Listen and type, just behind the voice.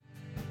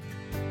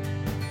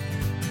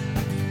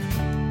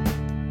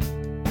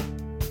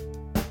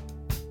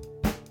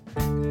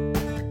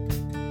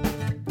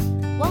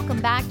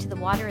Welcome back to the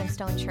Water and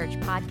Stone Church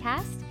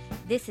podcast.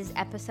 This is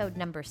episode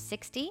number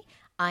 60.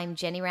 I'm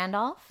Jenny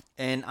Randolph.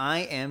 And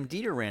I am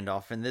Dieter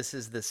Randolph, and this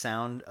is the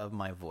sound of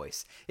my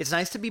voice. It's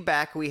nice to be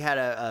back. We had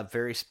a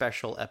very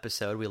special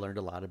episode. We learned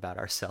a lot about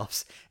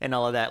ourselves and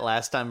all of that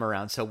last time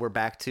around. So we're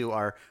back to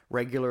our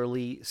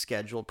regularly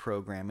scheduled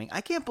programming.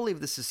 I can't believe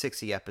this is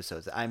 60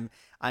 episodes.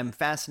 I'm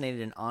fascinated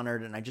and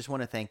honored, and I just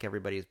want to thank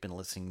everybody who's been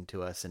listening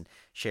to us and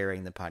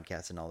sharing the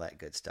podcast and all that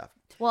good stuff.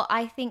 Well,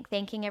 I think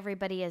thanking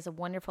everybody is a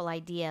wonderful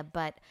idea,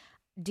 but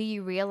do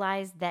you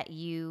realize that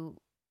you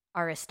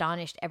are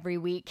astonished every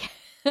week?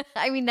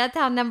 I mean, that's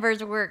how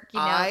numbers work, you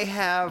know. I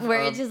have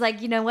where it's just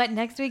like, you know what,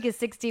 next week is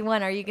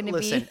 61. Are you going to be?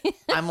 Listen,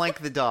 I'm like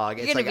the dog.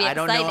 It's like, I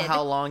don't know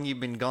how long you've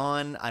been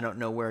gone. I don't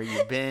know where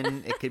you've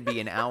been. It could be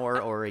an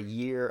hour or a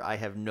year. I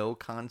have no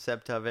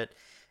concept of it.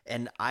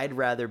 And I'd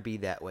rather be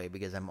that way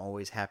because I'm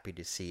always happy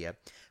to see you.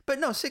 But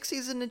no, 60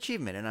 is an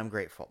achievement, and I'm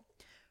grateful.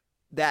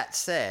 That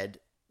said,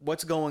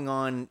 what's going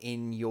on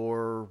in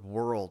your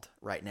world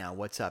right now?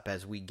 What's up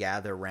as we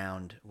gather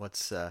around?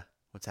 What's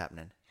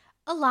happening?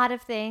 A lot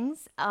of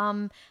things.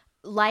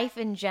 Life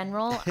in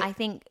general. I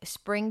think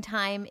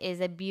springtime is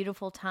a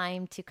beautiful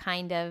time to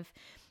kind of,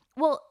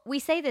 well, we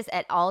say this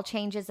at all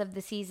changes of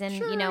the season,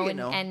 sure,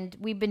 and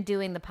we've been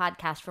doing the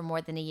podcast for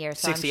more than a year.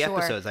 So 60 I'm sure,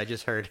 episodes, I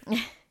just heard.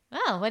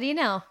 Oh, what do you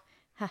know?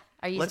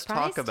 Are you Let's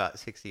surprised? talk about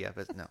 60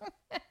 episodes. No.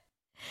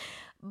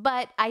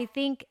 But I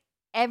think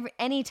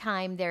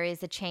anytime there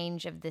is a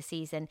change of the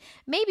season,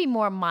 maybe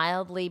more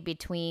mildly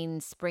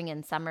between spring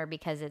and summer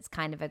because it's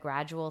kind of a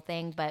gradual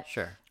thing, but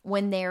Sure.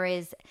 when there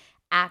is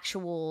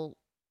actual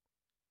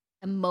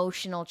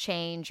emotional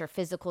change or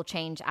physical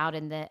change out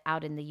in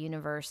the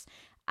universe,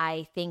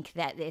 I think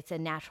that it's a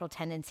natural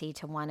tendency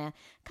to want to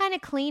kind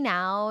of clean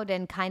out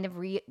and kind of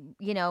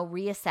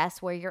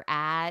reassess where you're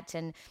at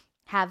and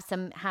have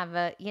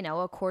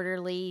a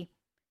quarterly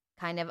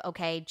kind of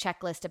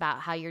checklist about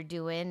how you're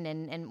doing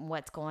and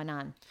what's going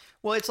on.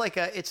 Well, it's like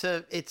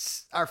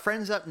it's our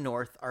friends up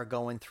north are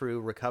going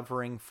through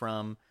recovering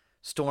from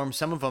storms,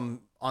 some of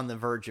them on the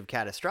verge of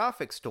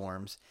catastrophic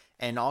storms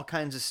and all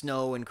kinds of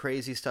snow and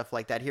crazy stuff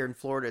like that. Here in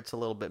Florida, it's a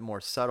little bit more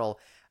subtle.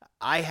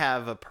 I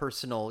have a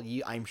personal,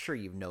 I'm sure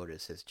you've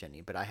noticed this,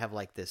 Jenny, but I have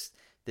like this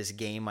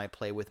game I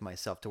play with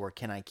myself to where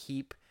can I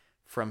keep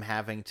from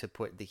having to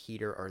put the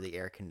heater or the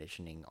air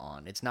conditioning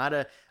on.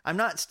 I'm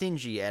not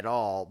stingy at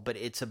all, but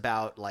it's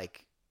about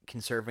like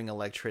conserving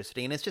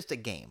electricity, and it's just a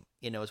game.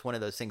 It's one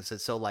of those things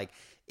that's so like,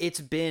 it's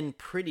been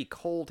pretty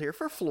cold here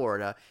for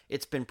Florida.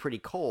 It's been pretty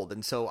cold.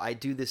 And so I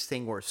do this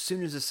thing where as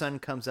soon as the sun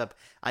comes up,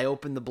 I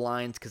open the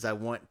blinds because I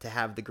want to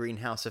have the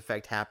greenhouse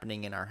effect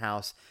happening in our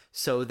house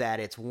so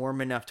that it's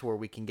warm enough to where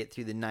we can get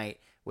through the night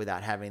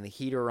without having the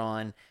heater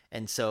on.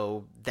 And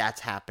so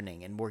that's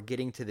happening. And we're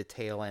getting to the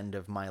tail end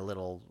of my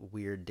little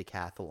weird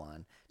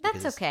decathlon.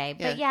 That's okay.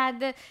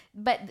 Yeah.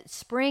 But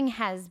spring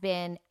has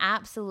been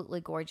absolutely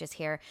gorgeous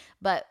here.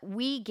 But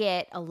we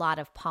get a lot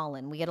of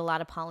pollen. We get a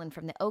lot of pollen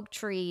from the oak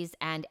trees,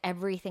 and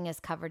everything is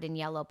covered in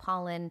yellow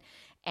pollen.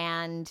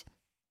 And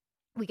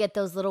we get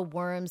those little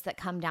worms that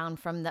come down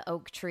from the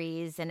oak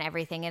trees and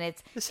everything. And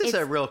this is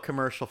a real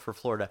commercial for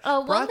Florida.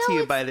 Brought to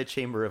you by the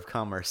Chamber of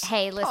Commerce.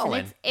 Hey, listen,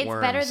 Pollen, it's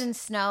worms. better than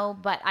snow,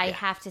 but I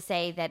have to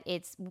say that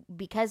it's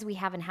because we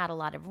haven't had a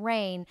lot of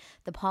rain,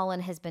 the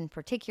pollen has been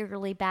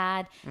particularly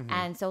bad. Mm-hmm.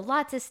 And so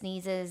lots of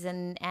sneezes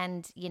and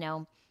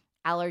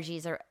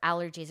allergies are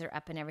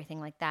up and everything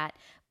like that.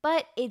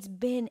 But it's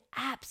been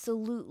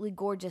absolutely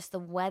gorgeous. The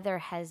weather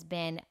has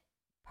been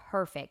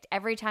perfect.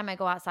 Every time I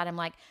go outside, I'm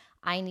like,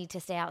 I need to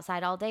stay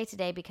outside all day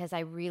today because I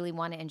really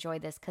want to enjoy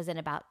this, because in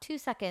about 2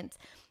 seconds,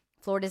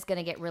 Florida's going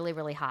to get really,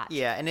 really hot.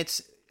 Yeah, and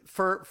it's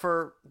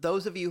for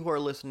those of you who are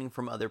listening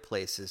from other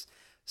places,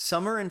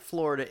 summer in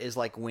Florida is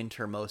like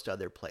winter most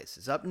other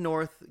places. Up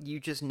north, you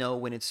just know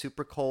when it's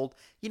super cold,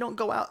 you don't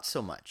go out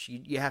so much.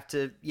 You have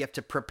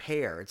to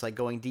prepare. It's like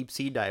going deep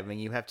sea diving.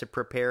 You have to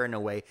prepare in a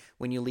way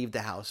when you leave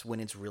the house when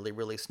it's really,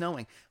 really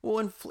snowing.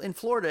 Well, in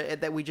Florida,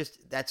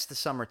 that's the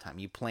summertime.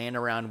 You plan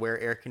around where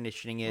air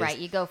conditioning is. Right.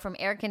 You go from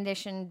air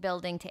conditioned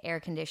building to air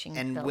conditioned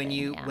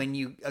building. And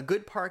when a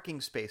good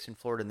parking space in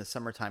Florida in the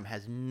summertime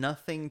has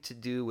nothing to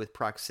do with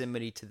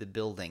proximity to the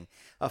building.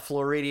 A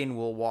Floridian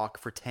will walk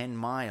for 10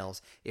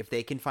 miles if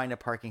they can find a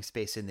parking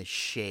space in the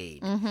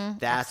shade. Mm-hmm,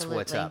 that's absolutely.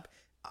 What's up.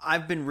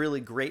 I've been really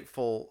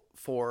grateful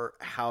for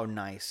how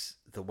nice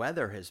the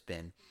weather has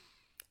been.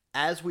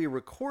 As we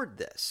record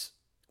this,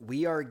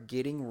 we are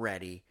getting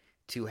ready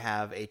to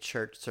have a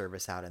church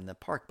service out in the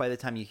park. By the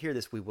time you hear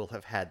this, we will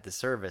have had the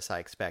service, I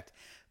expect.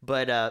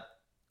 But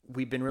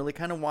we've been really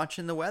kind of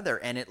watching the weather,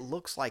 and it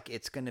looks like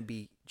it's going to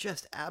be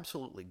just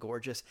absolutely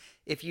gorgeous.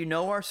 If you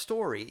know our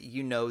story,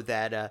 you know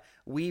that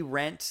we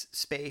rent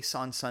space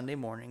on Sunday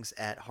mornings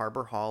at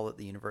Harbor Hall at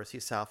the University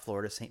of South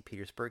Florida, St.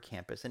 Petersburg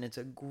campus, and it's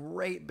a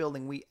great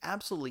building. We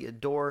absolutely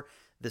adore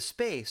the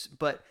space,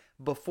 but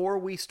before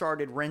we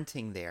started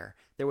renting there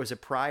was a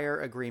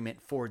prior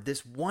agreement for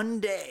this one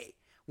day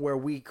where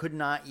we could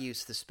not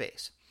use the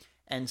space.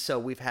 And so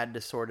we've had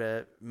to sort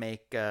of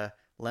make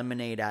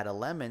lemonade out of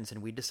lemons,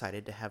 and we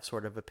decided to have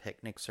sort of a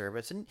picnic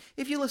service. And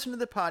if you listen to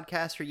the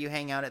podcast or you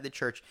hang out at the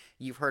church,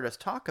 you've heard us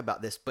talk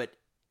about this. But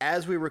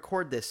as we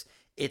record this,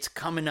 it's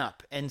coming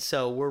up. And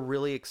so we're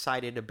really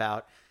excited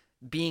about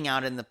being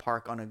out in the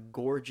park on a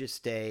gorgeous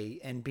day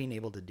and being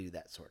able to do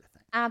that sort of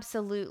thing.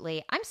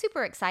 Absolutely. I'm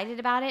super excited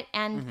about it.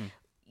 And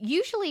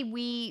usually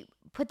we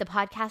put the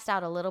podcast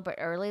out a little bit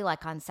early,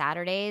 like on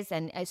Saturdays.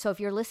 And so if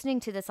you're listening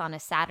to this on a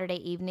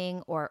Saturday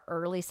evening or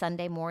early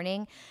Sunday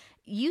morning,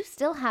 you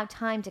still have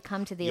time to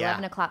come to the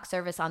 11 o'clock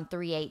service on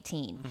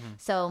 318.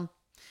 So...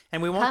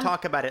 And we won't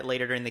talk about it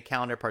later during the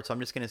calendar part, so I'm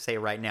just going to say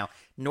right now,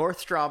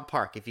 North Straub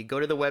Park, if you go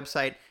to the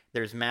website,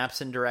 there's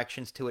maps and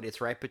directions to it. It's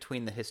right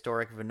between the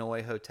historic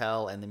Vinoy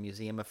Hotel and the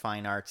Museum of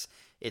Fine Arts.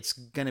 It's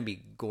going to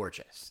be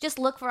gorgeous. Just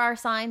look for our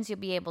signs. You'll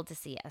be able to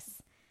see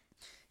us.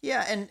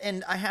 Yeah,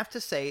 and I have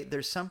to say,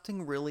 there's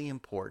something really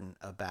important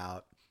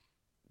about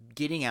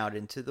getting out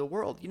into the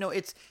world. You know,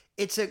 it's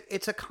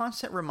a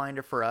constant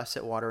reminder for us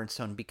at Water and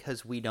Stone,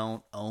 because we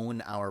don't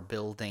own our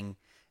building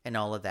and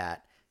all of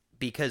that,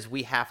 because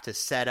we have to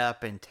set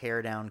up and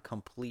tear down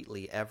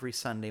completely every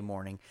Sunday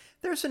morning.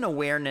 There's an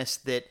awareness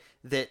that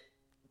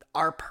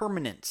our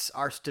permanence,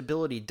 our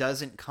stability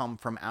doesn't come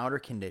from outer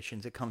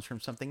conditions. It comes from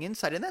something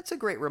inside. And that's a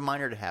great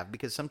reminder to have,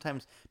 because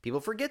sometimes people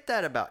forget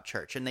that about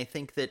church, and they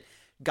think that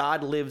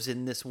God lives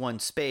in this one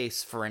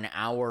space for an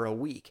hour a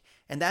week.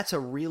 And that's a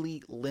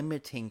really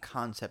limiting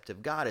concept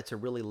of God. It's a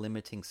really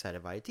limiting set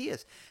of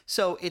ideas.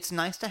 So it's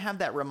nice to have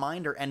that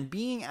reminder. And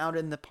being out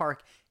in the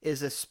park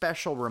is a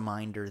special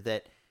reminder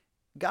that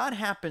God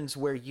happens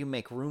where you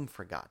make room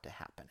for God to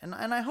happen.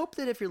 And I hope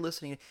that if you're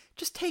listening,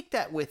 just take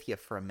that with you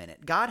for a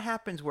minute. God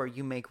happens where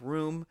you make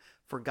room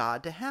for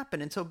God to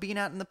happen. And so being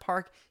out in the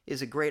park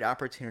is a great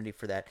opportunity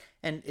for that.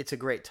 And it's a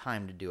great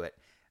time to do it.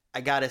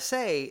 I gotta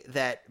say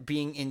that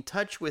being in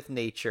touch with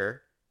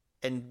nature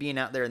and being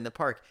out there in the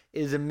park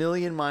is a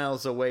million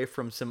miles away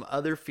from some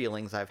other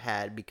feelings I've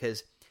had,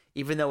 because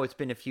even though it's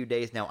been a few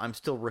days now, I'm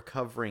still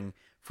recovering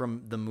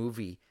from the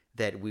movie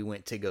that we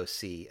went to go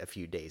see a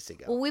few days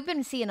ago. Well, we've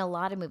been seeing a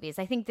lot of movies.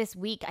 I think this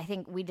week,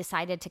 we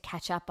decided to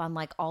catch up on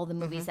like all the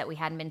movies that we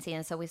hadn't been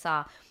seeing. So we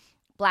saw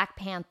Black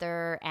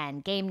Panther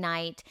and Game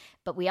Night,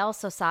 but we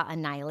also saw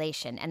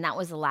Annihilation, and that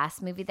was the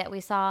last movie that we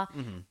saw,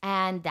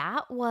 and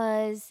that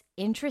was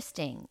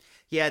interesting.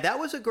 Yeah, that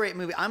was a great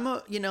movie.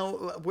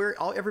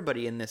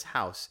 Everybody in this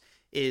house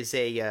is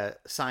a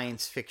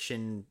science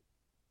fiction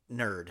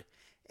nerd,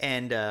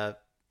 and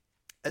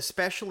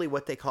especially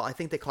what I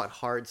think they call it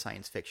hard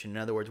science fiction. In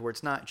other words, where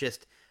it's not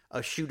just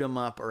a shoot 'em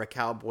up or a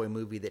cowboy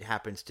movie that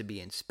happens to be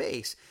in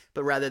space,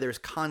 but rather there's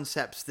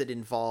concepts that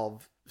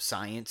involve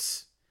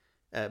science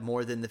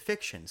more than the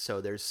fiction.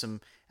 So there's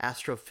some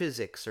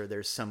astrophysics, or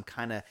there's some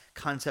kind of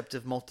concept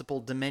of multiple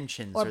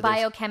dimensions, or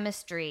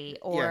biochemistry,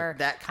 or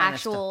that kind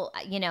actual,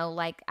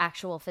 like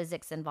actual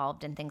physics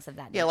involved and things of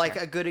that nature. Yeah, like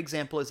a good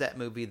example is that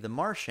movie The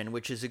Martian,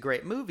 which is a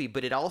great movie,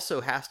 but it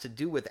also has to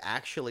do with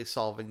actually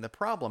solving the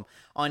problem.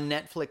 On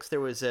Netflix, there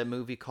was a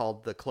movie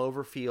called The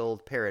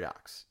Cloverfield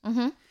Paradox.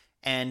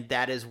 And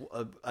that is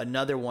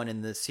another one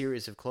in the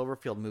series of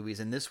Cloverfield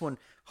movies. And this one,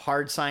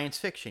 hard science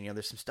fiction.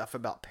 There's some stuff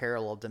about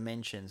parallel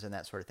dimensions and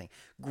that sort of thing.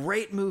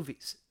 Great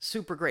movies.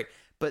 Super great.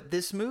 But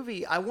this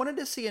movie, I wanted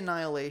to see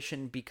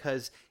Annihilation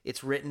because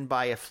it's written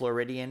by a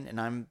Floridian. And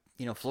I'm,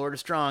 Florida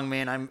strong,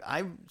 man.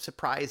 I'm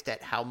surprised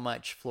at how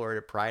much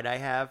Florida pride I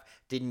have.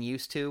 Didn't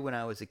used to when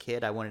I was a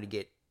kid. I wanted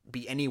to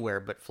be anywhere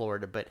but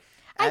Florida. But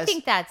I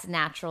think that's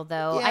natural,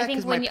 though. Yeah, I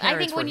think when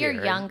you're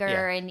here,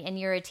 younger and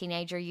you're a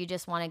teenager, you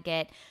just want to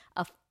get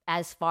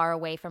as far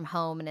away from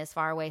home and as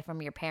far away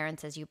from your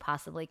parents as you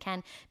possibly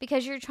can,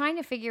 because you're trying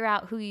to figure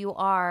out who you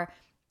are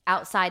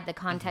outside the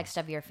context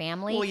of your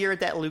family. Well, you're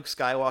at that Luke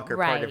Skywalker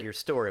part of your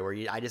story where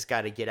I just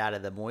got to get out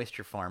of the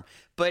moisture farm.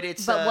 But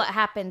what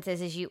happens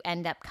is you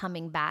end up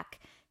coming back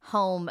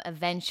home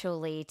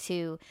eventually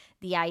to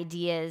the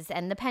ideas,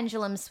 and the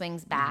pendulum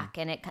swings back,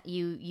 and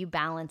you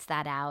balance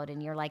that out,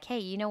 and you're like, hey,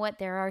 you know what?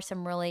 There are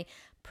some really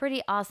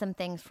pretty awesome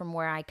things from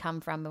where I come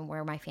from and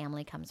where my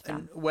family comes from.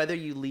 And whether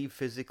you leave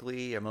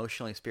physically,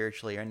 emotionally,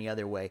 spiritually, or any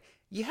other way,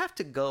 you have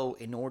to go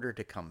in order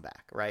to come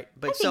back, right?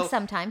 But I think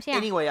sometimes, yeah.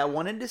 Anyway, I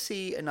wanted to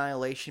see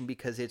Annihilation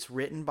because it's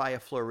written by a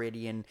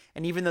Floridian,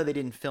 and even though they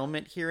didn't film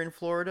it here in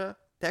Florida,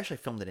 they actually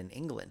filmed it in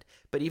England.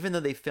 But even though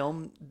they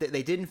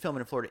didn't film it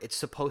in Florida, it's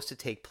supposed to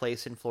take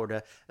place in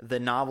Florida. The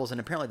novels,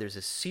 and apparently there's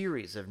a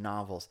series of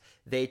novels,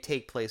 they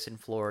take place in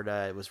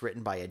Florida. It was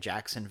written by a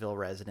Jacksonville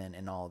resident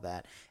and all of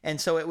that.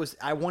 And so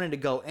I wanted to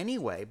go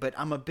anyway, but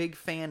I'm a big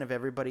fan of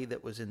everybody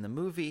that was in the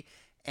movie.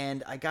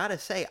 And I gotta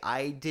say,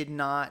 I did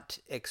not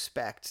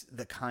expect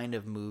the kind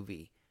of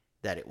movie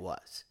that it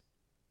was.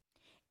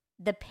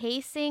 The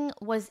pacing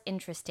was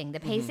interesting.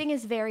 The pacing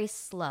is very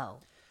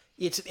slow.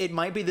 It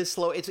might be this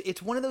slow.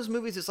 It's one of those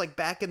movies. It's like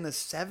back in the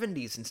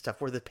 70s and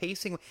stuff, where the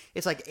pacing,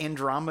 it's like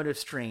Andromeda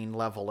Strain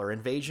level or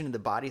Invasion of the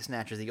Body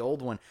Snatchers, the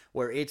old one,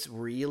 where it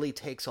really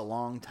takes a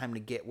long time to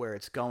get where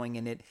it's going,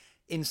 and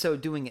in so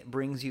doing, it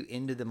brings you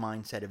into the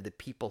mindset of the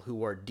people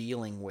who are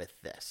dealing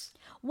with this.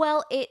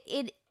 Well,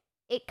 it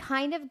it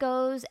kind of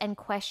goes and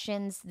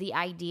questions the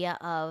idea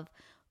of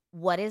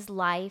what is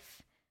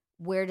life?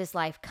 Where does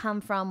life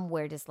come from?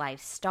 Where does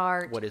life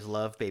start? What is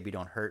love? Baby,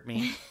 don't hurt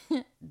me.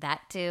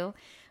 That too.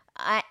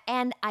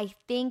 And I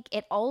think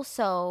it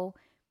also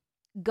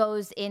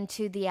goes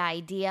into the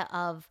idea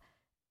of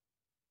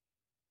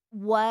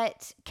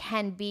what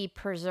can be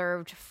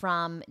preserved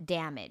from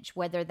damage,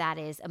 whether that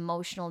is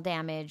emotional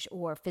damage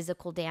or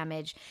physical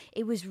damage.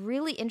 It was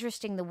really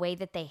interesting the way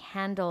that they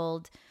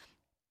handled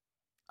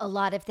a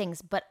lot of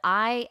things, but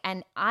I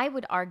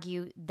would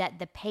argue that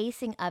the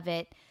pacing of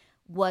it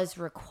was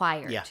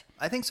required. Yeah,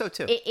 I think so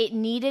too. It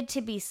needed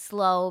to be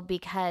slow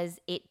because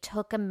it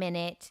took a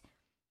minute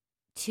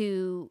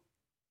to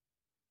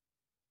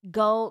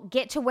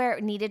get to where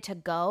it needed to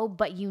go,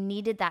 but you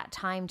needed that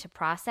time to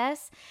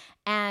process.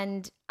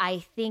 And I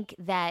think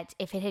that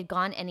if it had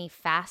gone any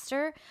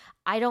faster,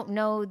 I don't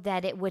know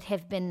that it would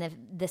have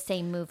been the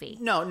same movie.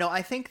 No,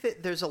 I think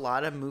that there's a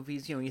lot of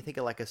movies, you know, you think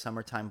of like a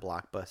summertime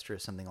blockbuster or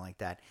something like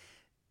that.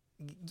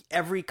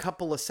 Every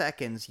couple of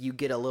seconds, you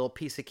get a little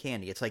piece of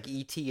candy. It's like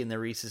E.T. and the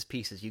Reese's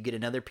Pieces. You get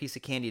another piece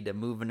of candy to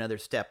move another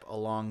step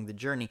along the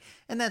journey.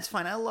 And that's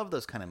fine. I love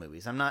those kind of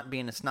movies. I'm not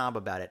being a snob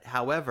about it.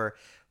 However,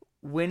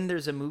 when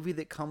there's a movie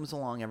that comes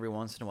along every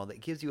once in a while that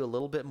gives you a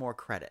little bit more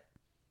credit,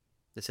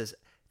 that says,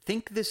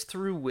 think this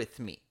through with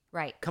me.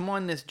 Right. Come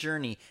on this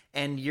journey.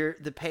 And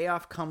the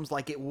payoff comes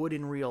like it would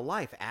in real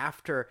life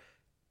after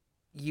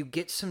you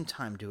get some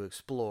time to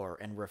explore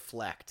and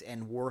reflect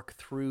and work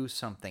through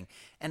something.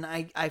 And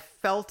I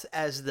felt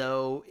as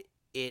though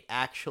it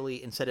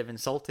actually, instead of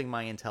insulting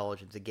my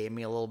intelligence, it gave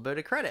me a little bit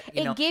of credit.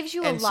 It gives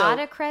you a lot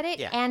of credit,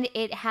 and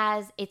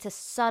it's a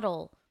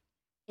subtle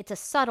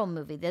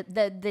movie.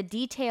 The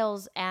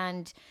details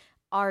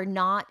are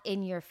not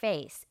in your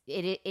face.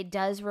 It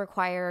does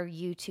require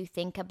you to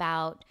think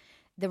about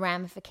the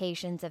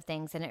ramifications of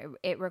things, and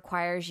it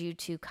requires you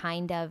to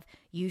kind of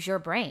use your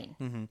brain.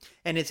 Mm-hmm.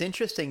 And it's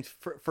interesting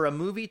for a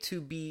movie to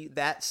be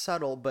that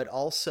subtle, but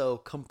also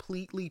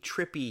completely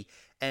trippy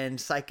and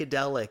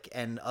psychedelic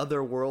and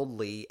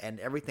otherworldly and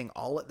everything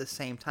all at the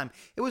same time.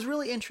 It was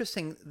really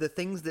interesting, the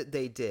things that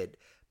they did.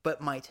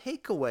 But my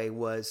takeaway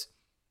was,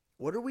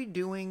 what are we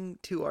doing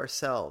to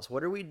ourselves?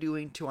 What are we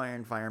doing to our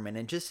environment?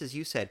 And just as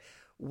you said,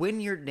 when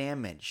you're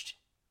damaged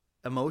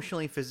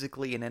emotionally,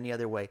 physically, in any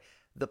other way,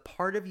 the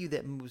part of you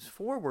that moves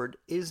forward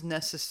is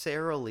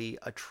necessarily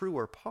a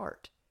truer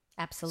part.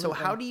 Absolutely. So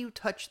how do you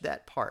touch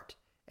that part?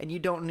 And you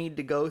don't need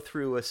to go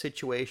through a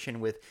situation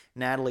with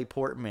Natalie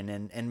Portman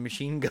and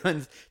machine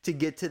guns to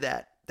get to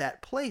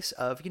that place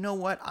of, you know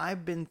what,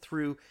 I've been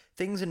through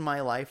things in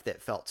my life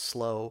that felt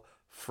slow,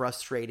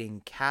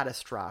 frustrating,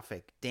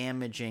 catastrophic,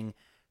 damaging,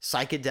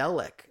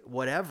 psychedelic,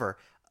 whatever.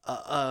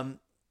 And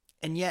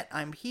yet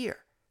I'm here.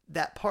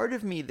 That part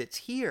of me that's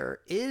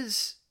here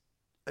is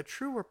a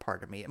truer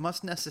part of me. It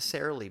must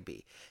necessarily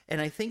be.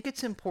 And I think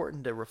it's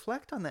important to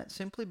reflect on that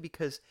simply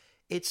because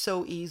it's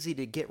so easy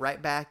to get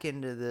right back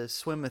into the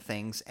swim of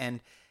things and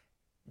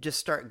just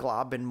start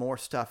globbing more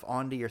stuff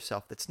onto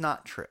yourself that's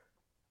not true.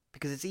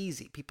 Because it's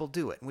easy. People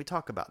do it. And we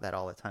talk about that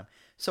all the time.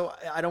 So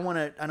I don't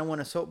want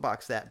to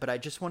soapbox that, but I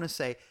just want to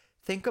say,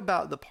 think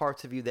about the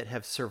parts of you that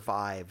have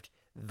survived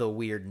the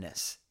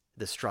weirdness,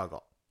 the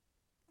struggle.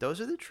 Those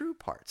are the true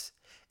parts.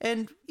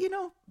 And, you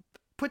know,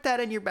 put that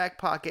in your back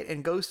pocket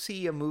and go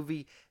see a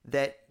movie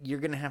that you're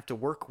going to have to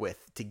work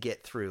with to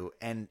get through,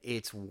 and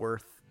it's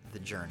worth the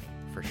journey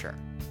for sure.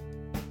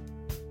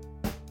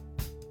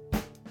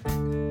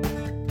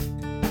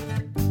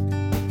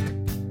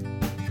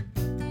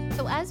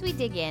 So as we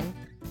dig in,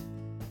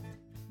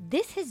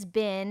 this has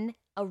been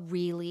a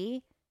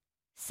really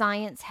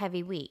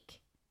science-heavy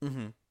week.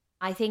 Mm-hmm.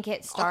 I think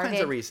it started... All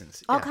kinds of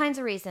reasons. All kinds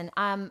of reasons.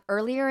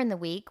 Earlier in the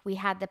week, we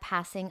had the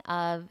passing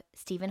of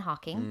Stephen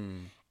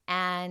Hawking.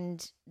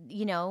 And,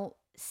 you know,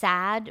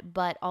 sad,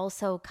 but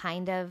also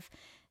kind of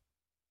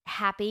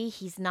happy.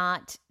 He's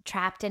not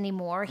trapped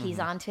anymore. He's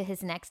on to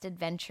his next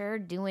adventure,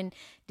 doing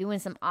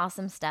some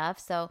awesome stuff.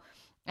 So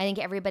I think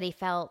everybody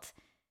felt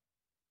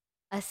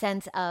a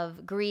sense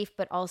of grief,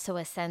 but also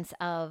a sense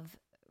of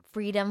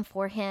freedom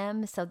for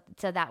him. So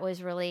that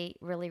was really,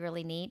 really,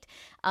 really neat.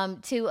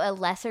 To a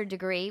lesser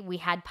degree, we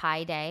had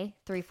Pie Day,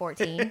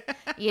 3/14,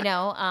 you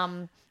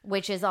know,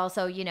 which is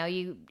also, you know,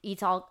 you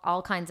eat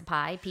all kinds of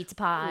pie, pizza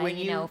pie, when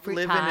you know, fruit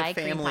live pie, in a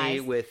family cream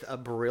pies. with a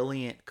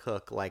brilliant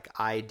cook like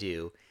I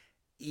do,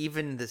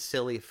 even the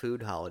silly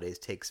food holidays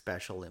take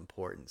special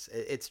importance.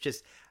 It's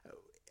just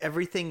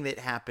everything that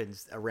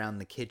happens around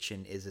the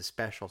kitchen is a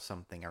special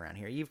something around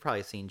here. You've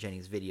probably seen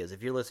Jenny's videos.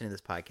 If you're listening to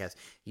this podcast,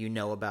 you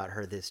know about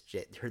her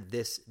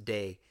This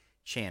Day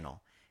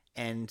channel.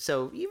 And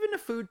so even a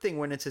food thing,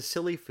 when it's a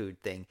silly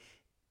food thing,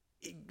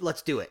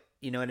 let's do it.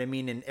 You know what I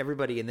mean? And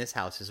everybody in this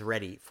house is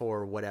ready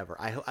for whatever.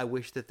 I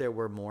wish that there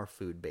were more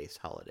food-based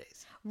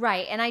holidays.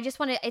 Right. And I just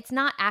want to, it's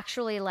not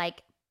actually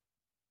like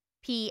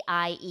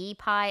PIE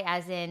pie,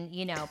 as in,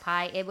 you know,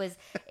 pie. It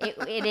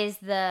is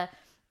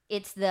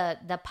it's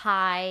the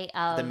pie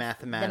of the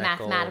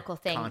mathematical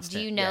thing. Constant.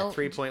 Do you know?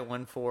 Yeah,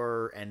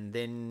 3.14, and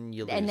then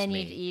you lose and then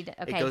me. you eat.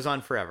 Okay. It goes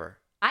on forever.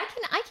 I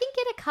can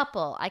get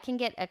couple. I can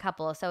get a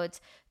couple. So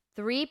it's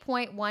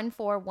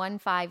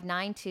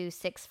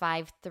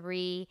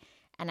 3.14159265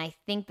 and I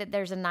think that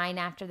there's a 9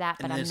 after that,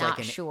 but And I'm there's not like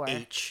an sure.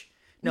 H.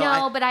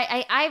 No, but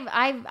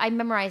I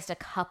memorized a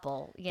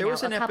couple. There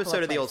was an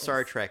episode of the old Star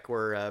places. Trek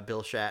where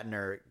Bill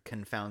Shatner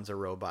confounds a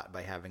robot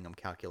by having them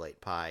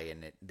calculate pi,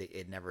 and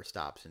it never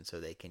stops, and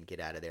so they can get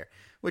out of there.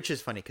 Which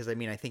is funny because I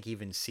think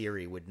even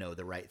Siri would know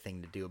the right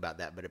thing to do about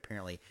that, but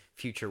apparently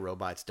future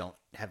robots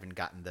haven't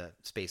gotten the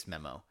space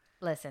memo.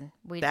 Listen,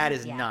 that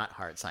is not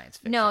hard science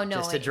fiction. No,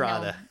 just to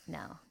draw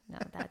no,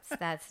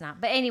 that's not.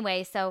 But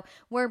anyway, so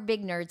we're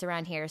big nerds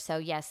around here. So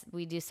yes,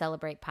 we do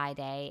celebrate Pi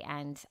Day,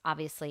 and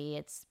obviously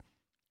it's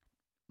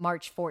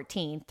March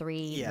 14th,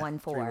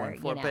 314.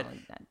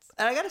 314.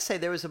 But I got to say,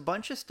 there was a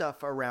bunch of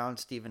stuff around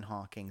Stephen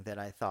Hawking that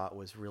I thought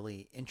was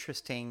really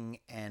interesting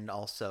and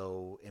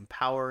also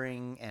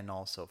empowering and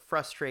also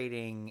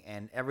frustrating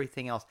and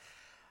everything else.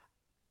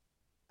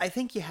 I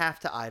think you have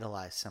to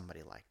idolize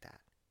somebody like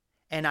that.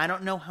 And I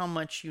don't know how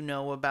much you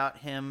know about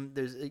him.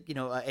 There's,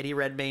 Eddie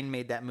Redmayne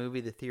made that movie,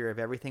 The Theory of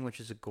Everything,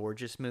 which is a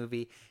gorgeous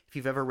movie. If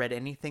you've ever read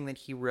anything that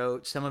he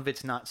wrote, some of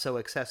it's not so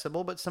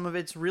accessible, but some of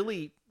it's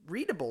really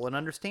readable and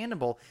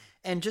understandable,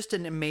 and just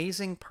an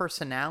amazing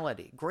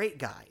personality. Great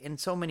guy in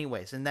so many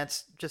ways. And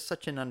that's just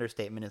such an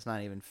understatement. It's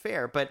not even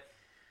fair. But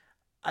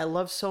I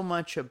love so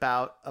much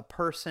about a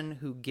person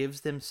who gives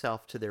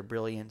themselves to their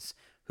brilliance,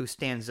 who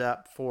stands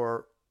up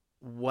for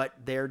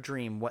what their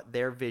dream, what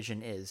their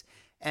vision is.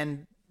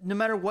 And no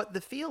matter what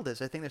the field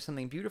is, I think there's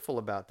something beautiful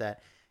about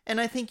that. And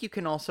I think you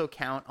can also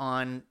count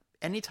on,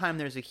 anytime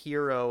there's a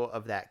hero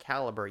of that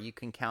caliber, you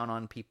can count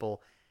on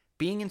people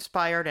being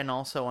inspired and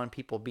also on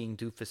people being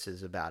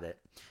doofuses about it.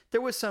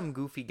 There was some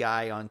goofy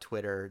guy on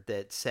Twitter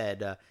that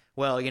said,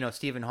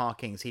 Stephen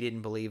Hawking's, he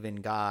didn't believe in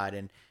God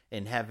and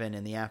in heaven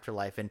and the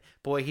afterlife. And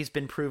boy, he's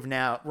been proved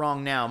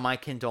wrong now. My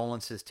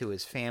condolences to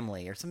his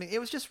family or something. It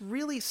was just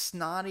really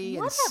snotty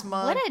and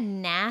smug. What a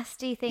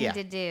nasty thing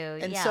to do.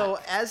 And so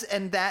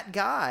that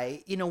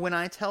guy, when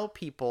I tell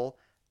people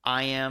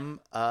I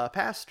am a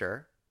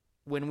pastor,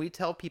 when we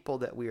tell people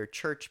that we are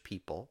church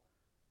people,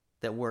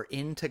 that we're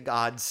into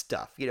God's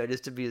stuff,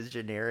 just to be as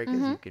generic as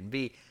you can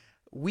be,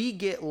 we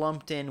get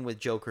lumped in with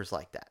jokers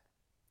like that.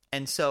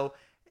 And so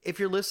if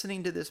you're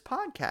listening to this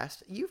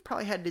podcast, you've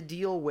probably had to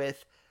deal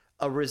with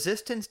a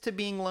resistance to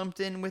being lumped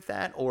in with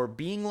that, or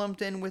being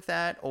lumped in with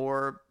that,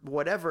 or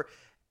whatever.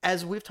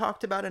 As we've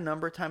talked about a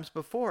number of times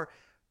before,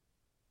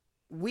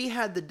 we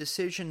had the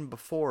decision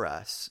before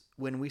us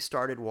when we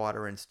started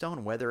Water and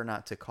Stone whether or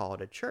not to call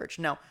it a church.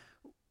 Now,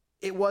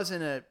 it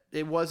wasn't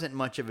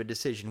much of a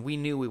decision. We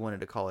knew we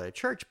wanted to call it a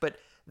church, but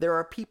there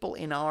are people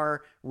in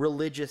our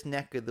religious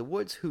neck of the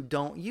woods who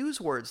don't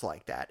use words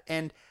like that.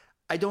 And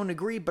I don't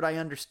agree, but I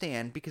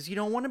understand, because you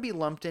don't want to be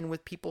lumped in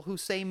with people who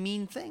say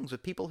mean things,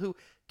 with people who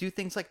do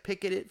things like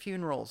picket at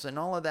funerals and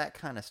all of that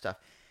kind of stuff.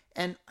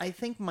 And I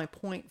think my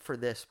point for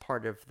this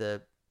part of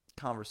the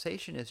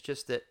conversation is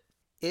just that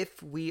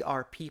if we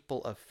are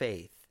people of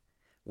faith,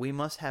 we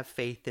must have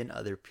faith in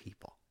other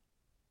people.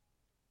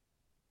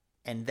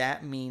 And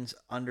that means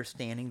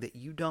understanding that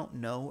you don't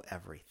know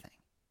everything.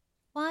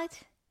 What?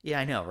 Yeah,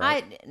 I know,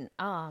 right?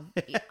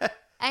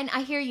 And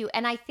I hear you.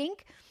 And I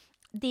think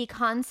the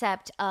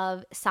concept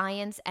of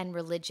science and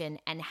religion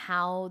and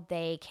how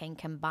they can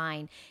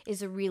combine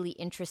is a really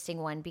interesting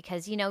one,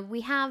 because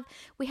we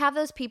have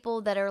those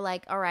people that are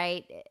like, all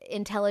right,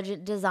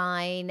 intelligent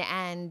design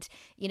and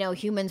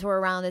humans were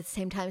around at the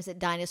same time as the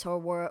dinosaur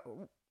were,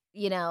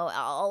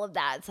 all of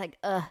that. It's like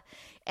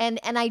and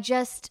I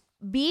just,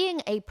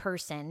 being a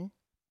person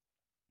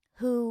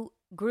who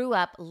grew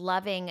up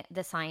loving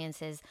the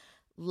sciences,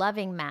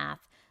 loving math,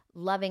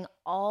 loving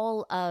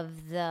all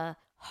of the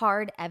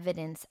hard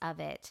evidence of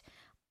it,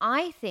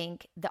 I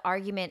think the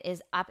argument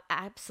is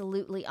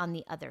absolutely on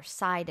the other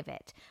side of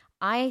it.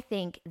 I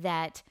think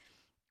that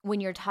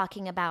when you're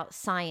talking about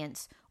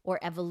science or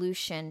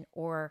evolution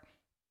or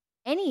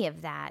any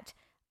of that,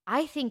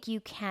 I think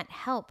you can't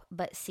help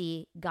but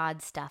see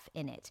God stuff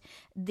in it.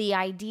 The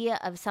idea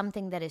of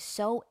something that is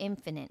so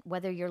infinite,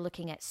 whether you're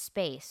looking at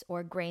space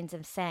or grains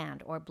of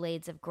sand or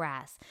blades of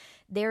grass,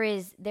 there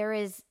is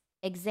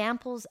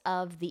examples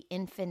of the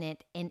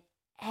infinite in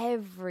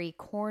every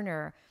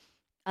corner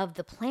of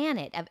the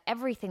planet, of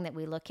everything that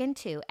we look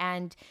into.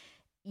 And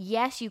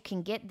yes, you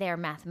can get there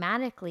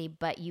mathematically,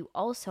 but you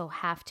also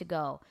have to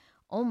go,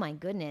 oh my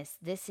goodness,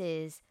 this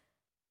is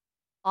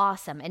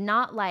awesome. And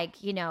not like,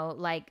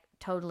 like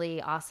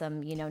totally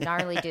awesome,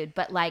 gnarly dude,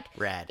 but like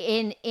rad,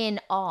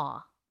 in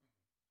awe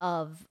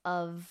of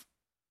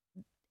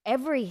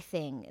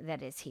everything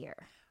that is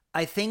here.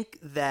 I think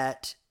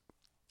that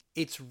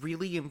it's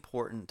really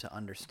important to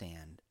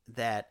understand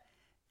that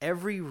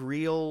every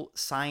real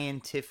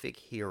scientific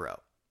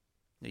hero,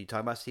 you talk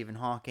about Stephen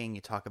Hawking,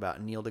 you talk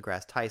about Neil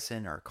deGrasse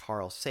Tyson or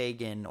Carl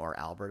Sagan or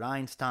Albert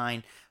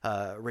Einstein,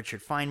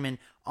 Richard Feynman,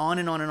 on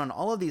and on and on,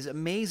 all of these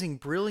amazing,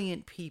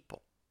 brilliant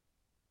people.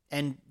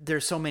 And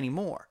there's so many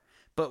more.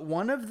 But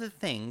one of the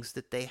things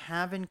that they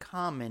have in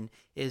common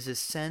is a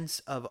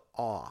sense of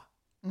awe.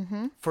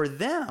 Mm-hmm. For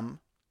them,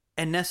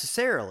 And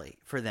necessarily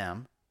for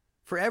them,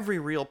 for every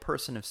real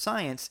person of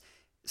science,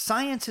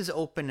 science is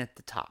open at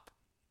the top.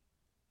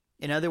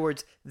 In other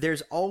words,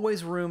 there's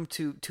always room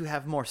to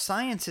have more.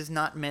 Science is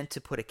not meant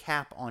to put a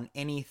cap on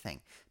anything.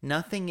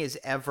 Nothing is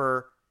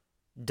ever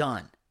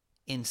done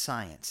in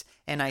science.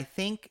 And I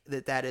think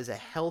that that is a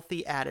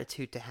healthy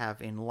attitude to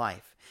have in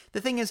life. The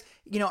thing is,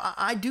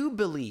 I do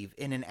believe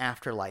in an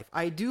afterlife.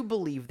 I do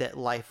believe that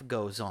life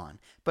goes on.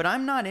 But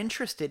I'm not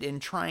interested in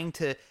trying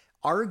to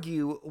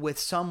argue with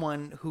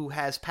someone who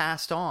has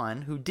passed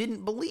on, who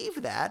didn't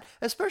believe that,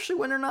 especially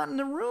when they're not in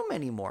the room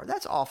anymore.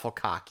 That's awful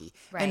cocky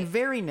and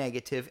very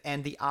negative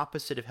and the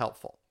opposite of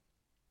helpful.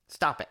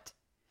 Stop it.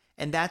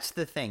 And that's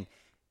the thing.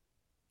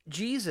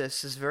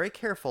 Jesus is very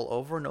careful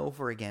over and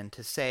over again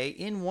to say,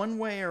 in one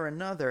way or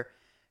another,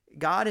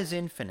 God is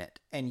infinite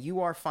and you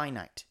are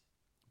finite.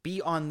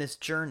 Be on this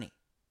journey.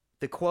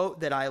 The quote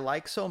that I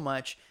like so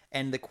much,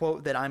 and the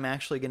quote that I'm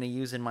actually going to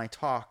use in my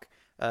talk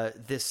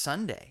this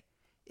Sunday,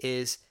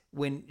 is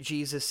when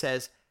Jesus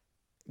says,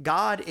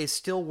 God is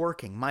still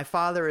working. My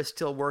Father is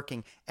still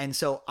working, and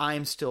so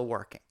I'm still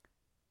working.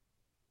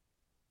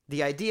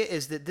 The idea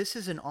is that this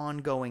is an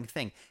ongoing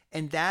thing,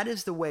 and that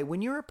is the way.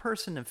 When you're a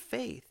person of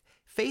faith,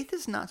 faith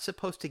is not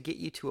supposed to get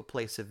you to a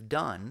place of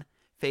done.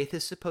 Faith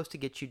is supposed to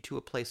get you to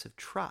a place of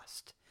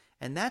trust,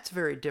 and that's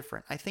very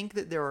different. I think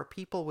that there are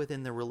people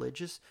within the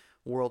religious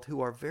world who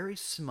are very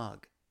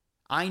smug.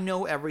 I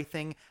know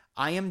everything.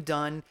 I am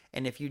done,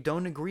 and if you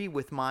don't agree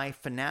with my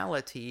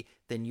finality,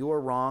 then you're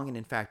wrong, and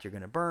in fact, you're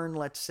going to burn,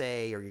 let's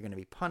say, or you're going to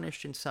be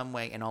punished in some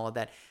way, and all of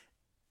that.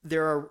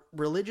 There are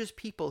religious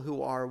people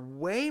who are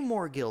way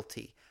more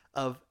guilty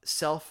of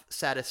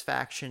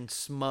self-satisfaction,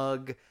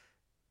 smug,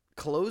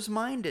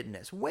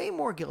 close-mindedness, way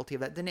more guilty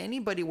of that than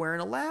anybody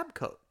wearing a lab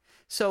coat.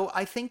 So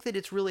I think that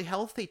it's really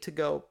healthy to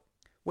go,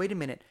 wait a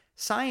minute,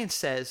 science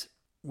says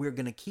we're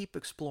going to keep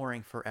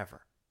exploring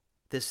forever.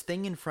 This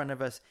thing in front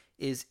of us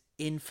is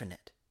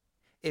infinite.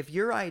 If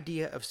your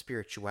idea of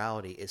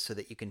spirituality is so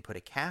that you can put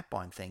a cap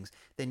on things,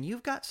 then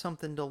you've got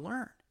something to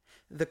learn.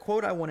 The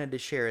quote I wanted to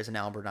share is an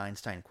Albert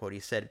Einstein quote.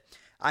 He said,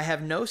 "I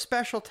have no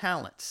special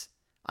talents.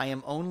 I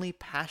am only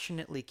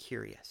passionately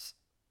curious."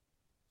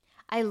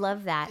 I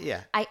love that.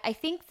 Yeah. I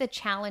think the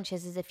challenge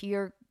is if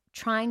you're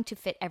trying to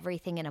fit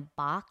everything in a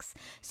box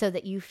so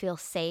that you feel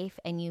safe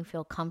and you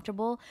feel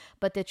comfortable.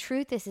 But the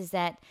truth is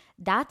that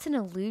that's an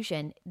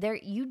illusion.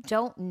 You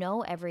don't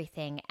know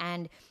everything.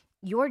 And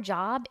your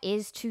job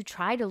is to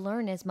try to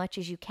learn as much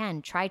as you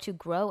can, try to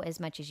grow as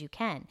much as you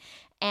can.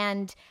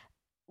 And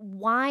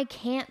why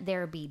can't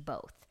there be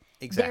both?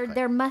 Exactly.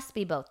 There must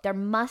be both. There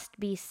must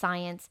be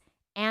science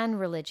and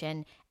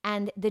religion,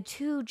 and the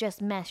two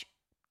just mesh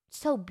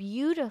so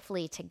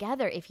beautifully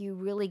together if you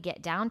really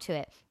get down to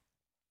it.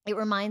 It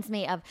reminds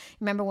me of,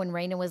 remember when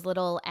Raina was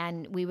little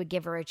and we would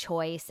give her a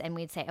choice and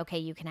we'd say, okay,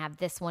 you can have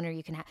this one, or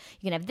you can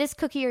have this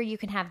cookie, or you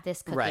can have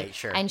this cookie. Right,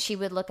 sure. And she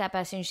would look up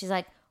at us and she's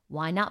like,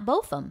 why not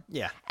both of them?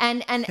 Yeah.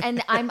 And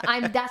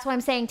I'm that's what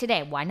I'm saying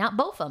today. Why not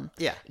both of them?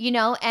 Yeah.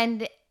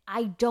 And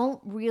I don't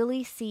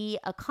really see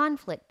a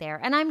conflict there.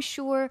 And I'm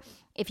sure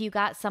if you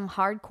got some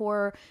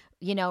hardcore,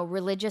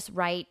 religious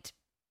right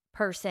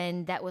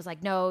person that was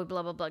like, no,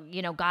 blah, blah,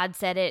 blah, God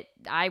said it,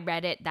 I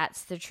read it,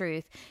 that's the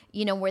truth,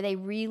 where they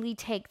really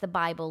take the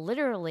Bible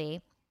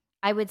literally,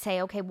 I would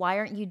say, okay, why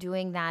aren't you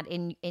doing that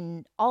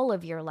in all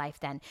of your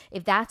life then?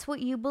 If that's what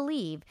you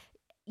believe,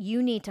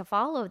 you need to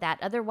follow that.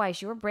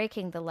 Otherwise, you're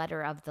breaking the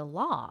letter of the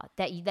law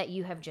that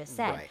you have just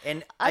said. Right.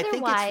 And I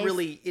think it's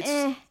really,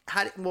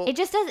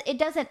 it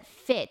doesn't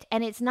fit,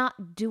 and it's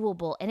not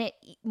doable. And it,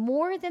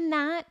 more than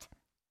that,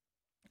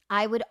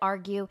 I would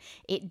argue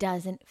it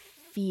doesn't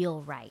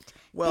feel right.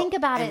 Well, think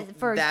about it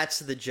for that's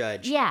the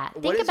judge. Yeah,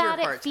 What think does your about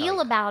it, heart tell feel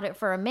you? about it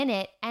for a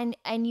minute, and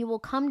you will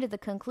come to the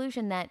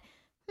conclusion that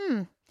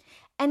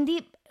and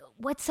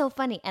what's so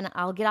funny, and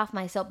I'll get off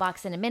my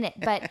soapbox in a minute,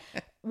 but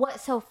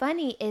what's so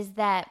funny is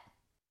that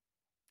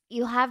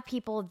you have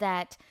people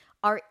that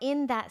are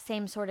in that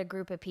same sort of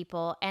group of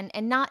people, and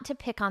not to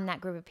pick on that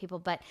group of people,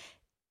 but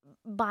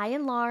by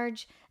and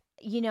large,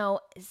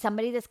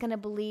 somebody that's going to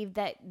believe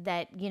that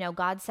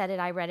God said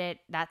it, I read it,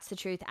 that's the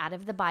truth, out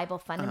of the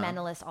Bible,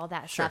 fundamentalists, all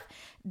that Sure. stuff.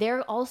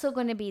 They're also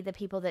going to be the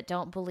people that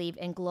don't believe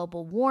in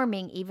global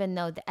warming, even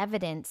though the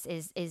evidence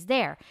is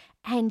there.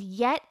 And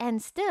yet,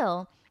 and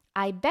still,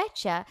 I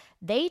betcha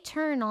they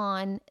turn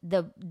on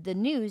the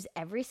news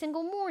every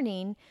single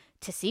morning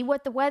to see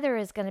what the weather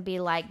is going to be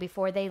like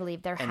before they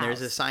leave their house. And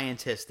there's a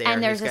scientist there.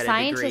 And there's who's a got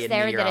degree scientist in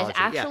there that is meteorology.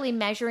 Yeah. actually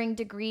measuring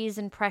degrees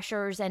and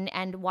pressures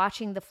and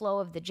watching the flow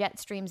of the jet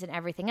streams and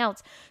everything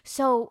else.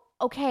 So,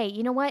 okay,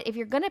 you know what? If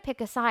you're going to pick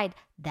a side,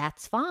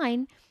 that's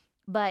fine.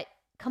 But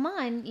come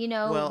on,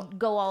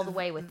 go all the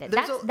way with it.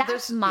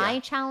 That's my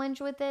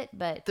challenge with it.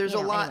 But There's a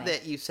lot anyway.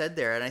 that you said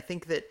there. And I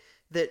think that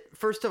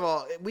first of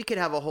all, we could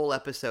have a whole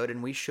episode,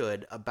 and we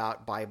should,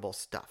 about Bible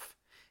stuff.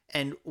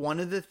 And one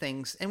of the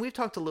things, and we've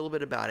talked a little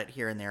bit about it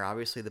here and there,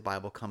 obviously the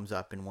Bible comes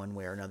up in one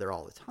way or another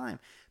all the time,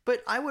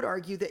 but I would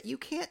argue that you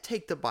can't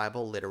take the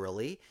Bible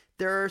literally.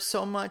 There's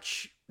so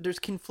much there's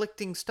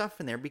conflicting stuff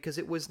in there because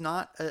it's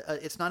not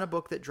a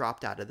book that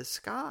dropped out of the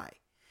sky.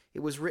 It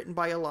was written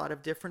by a lot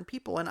of different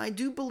people, and I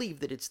do believe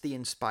that it's the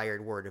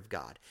inspired word of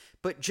God.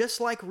 But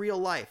just like real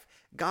life,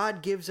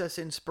 God gives us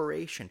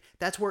inspiration.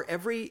 That's where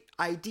every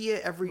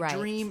idea, every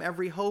dream,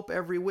 every hope,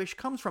 every wish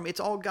comes from. It's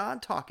all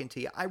God talking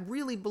to you. I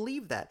really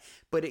believe that.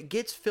 But it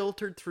gets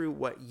filtered through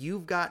what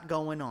you've got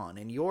going on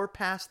and your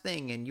past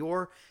thing and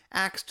your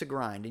axe to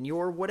grind and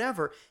your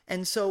whatever.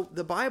 And so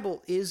the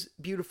Bible is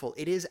beautiful.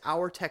 It is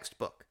our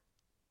textbook.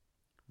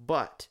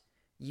 But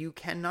you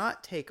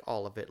cannot take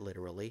all of it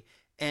literally.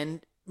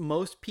 And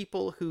most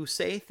people who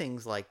say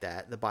things like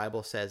that, the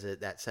Bible says it,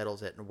 that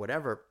settles it, and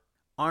whatever,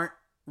 aren't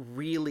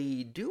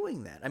really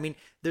doing that. I mean,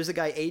 there's a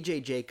guy,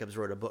 A.J. Jacobs,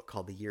 wrote a book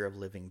called The Year of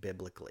Living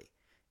Biblically,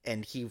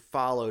 and he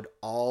followed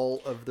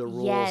all of the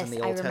rules in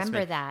the Old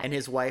Testament. That. And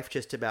his wife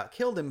just about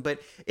killed him.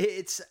 But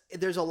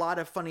there's a lot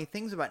of funny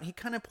things about it. He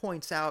kind of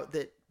points out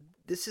that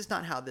this is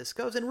not how this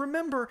goes. And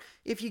remember,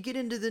 if you get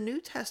into the New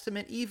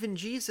Testament, even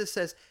Jesus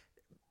says,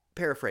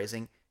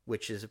 paraphrasing,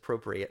 which is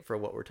appropriate for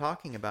what we're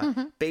talking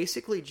about.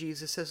 Basically,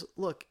 Jesus says,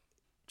 look,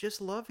 just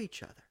love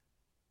each other.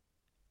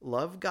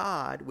 Love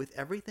God with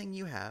everything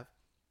you have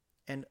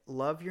and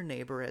love your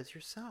neighbor as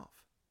yourself.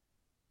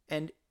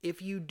 And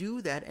if you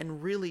do that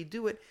and really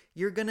do it,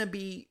 you're going to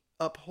be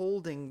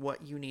upholding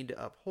what you need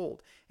to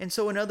uphold. And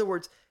so, in other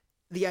words,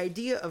 the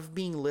idea of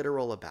being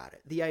literal about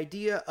it, the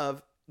idea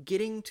of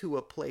getting to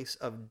a place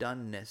of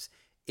doneness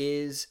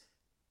is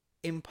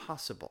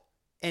impossible.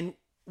 And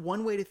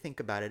one way to think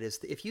about it is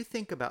if you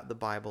think about the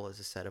Bible as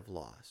a set of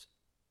laws,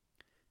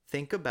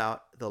 think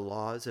about the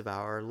laws of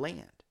our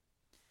land,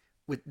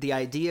 with the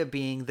idea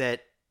being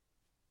that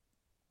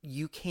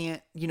you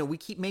can't, we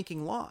keep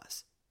making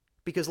laws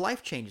because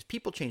life changes,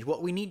 people change,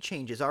 what we need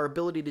changes, our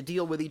ability to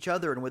deal with each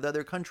other and with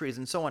other countries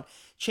and so on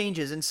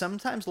changes. And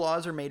sometimes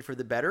laws are made for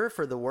the better,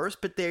 for the worse,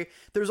 but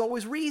there's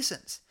always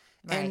reasons.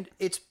 Right. And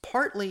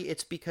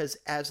it's because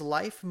as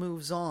life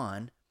moves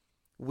on,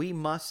 we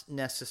must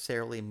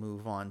necessarily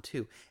move on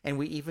too. And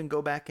we even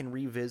go back and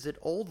revisit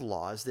old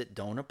laws that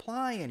don't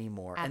apply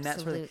anymore.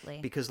 Absolutely. And that's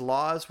really, because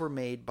laws were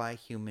made by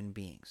human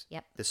beings.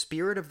 Yep. The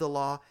spirit of the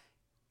law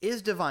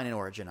is divine in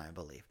origin, I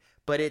believe.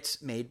 But it's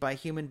made by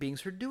human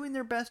beings who are doing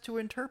their best to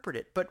interpret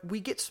it. But we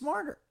get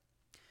smarter.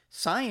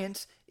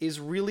 Science is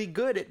really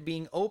good at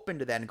being open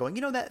to that and going,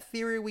 that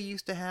theory we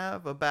used to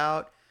have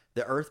about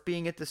the earth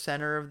being at the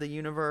center of the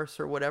universe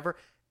or whatever,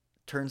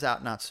 turns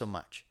out not so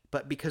much.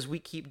 But because we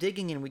keep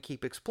digging and we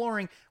keep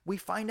exploring, we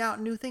find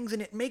out new things,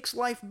 and it makes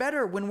life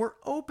better when we're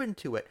open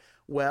to it.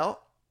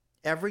 Well,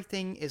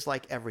 everything is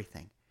like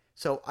everything.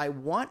 So I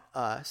want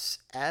us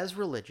as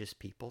religious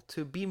people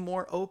to be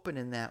more open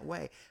in that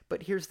way.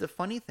 But here's the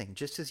funny thing.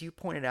 Just as you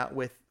pointed out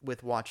with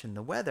watching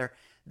the weather,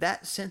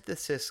 that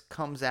synthesis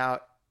comes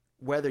out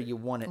whether you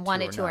want it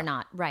to or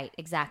not. Right,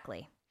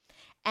 exactly.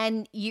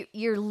 And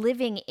you're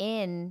living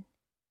in,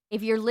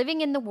 if you're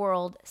living in the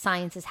world,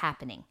 science is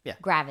happening. Yeah.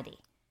 Gravity.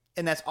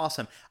 And that's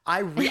awesome.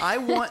 I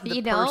want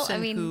the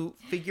person who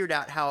figured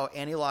out how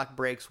anti-lock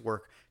brakes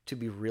work to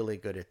be really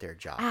good at their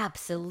job.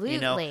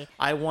 Absolutely.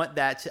 I want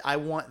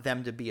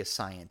them to be a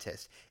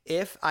scientist.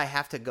 If I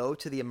have to go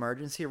to the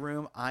emergency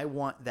room, I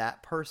want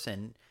that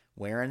person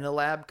wearing the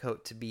lab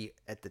coat to be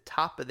at the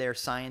top of their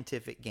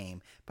scientific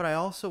game. But I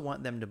also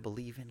want them to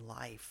believe in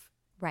life.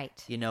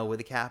 Right. With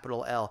a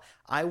capital L.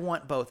 I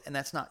want both, and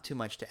that's not too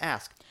much to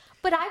ask.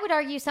 But I would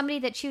argue somebody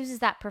that chooses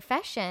that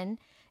profession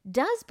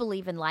does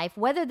believe in life,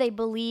 whether they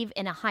believe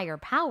in a higher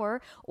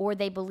power or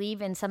they believe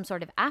in some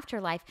sort of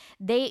afterlife,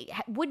 they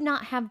would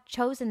not have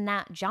chosen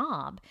that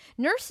job.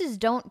 Nurses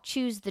don't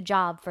choose the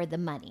job for the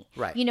money.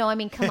 Right.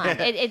 Come on.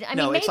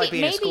 It's like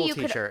being a school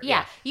teacher.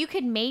 Yeah, you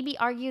could maybe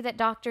argue that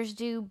doctors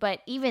do,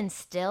 but even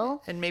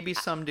still. And maybe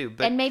some do.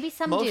 But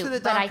most of the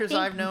doctors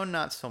I've known,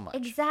 not so much.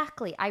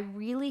 Exactly. I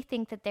really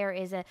think that there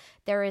is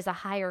a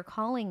higher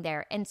calling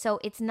there. And so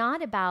it's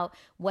not about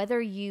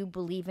whether you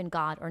believe in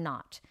God or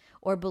not,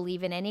 or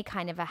believe in any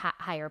kind of a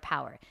higher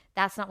power.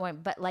 That's not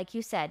what, but like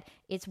you said,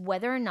 it's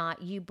whether or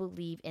not you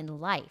believe in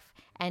life.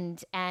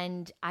 And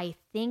I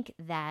think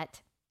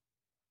that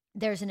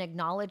there's an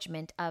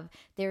acknowledgement of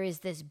there is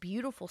this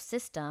beautiful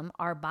system,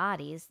 our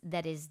bodies,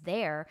 that is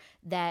there,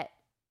 that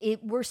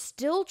we're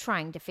still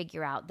trying to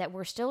figure out, that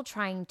we're still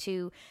trying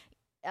to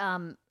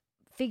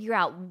figure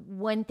out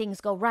when things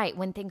go right,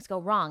 when things go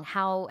wrong,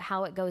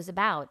 how it goes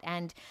about.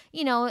 And,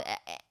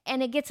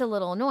 and it gets a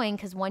little annoying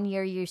because one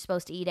year you're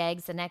supposed to eat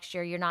eggs, the next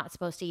year you're not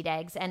supposed to eat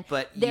eggs. And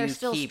they're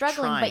still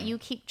struggling, but you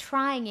keep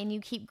trying and you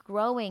keep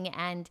growing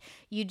and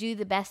you do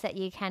the best that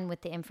you can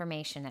with the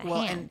information at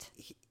hand.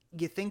 And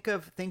you think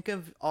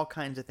of all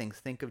kinds of things.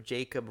 Think of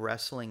Jacob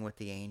wrestling with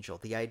the angel.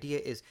 The idea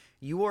is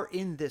you are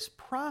in this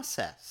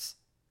process.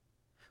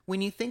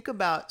 When you think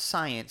about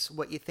science,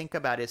 what you think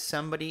about is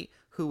somebody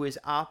who is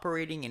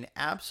operating in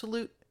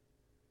absolute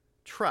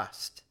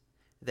trust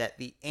that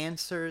the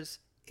answers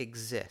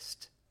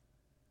exist.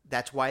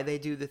 That's why they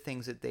do the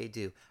things that they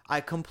do.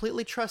 I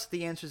completely trust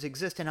the answers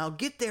exist, and I'll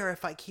get there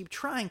if I keep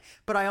trying.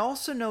 But I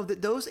also know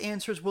that those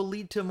answers will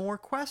lead to more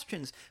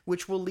questions,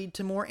 which will lead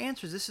to more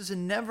answers. This is a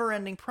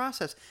never-ending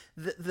process.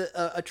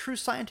 A true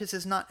scientist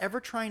is not ever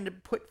trying to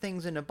put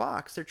things in a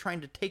box. They're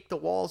trying to take the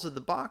walls of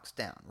the box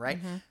down, right?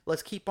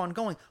 Let's keep on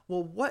going.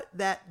 Well, what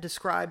that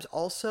describes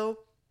also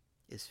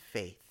is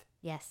faith.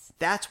 Yes.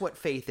 That's what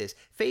faith is.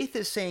 Faith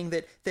is saying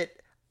that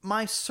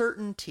my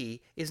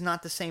certainty is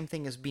not the same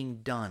thing as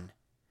being done.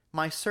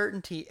 My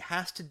certainty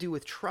has to do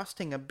with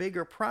trusting a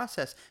bigger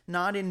process,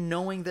 not in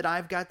knowing that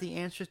I've got the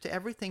answers to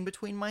everything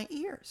between my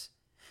ears.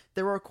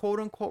 There are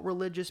quote-unquote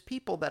religious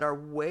people that are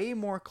way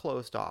more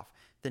closed off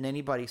than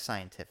anybody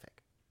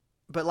scientific.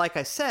 But like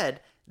I said,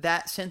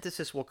 that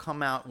synthesis will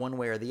come out one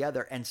way or the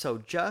other. And so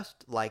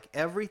just like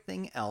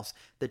everything else,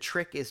 the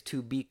trick is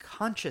to be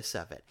conscious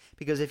of it.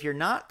 Because if you're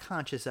not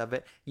conscious of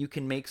it, you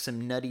can make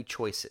some nutty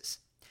choices.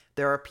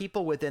 There are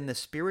people within the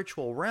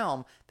spiritual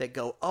realm that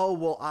go, oh,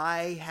 well,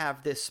 I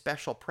have this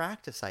special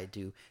practice I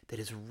do that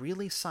is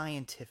really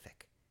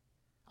scientific.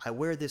 I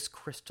wear this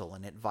crystal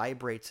and it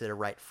vibrates at a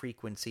right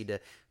frequency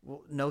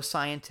no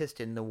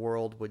scientist in the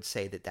world would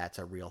say that that's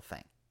a real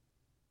thing.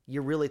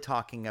 You're really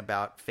talking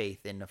about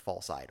faith in a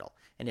false idol.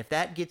 And if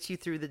that gets you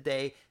through the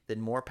day, then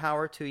more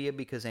power to you,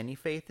 because any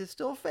faith is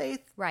still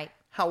faith. Right.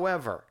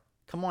 However,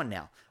 come on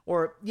now.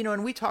 Or,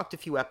 and we talked a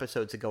few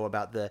episodes ago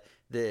about the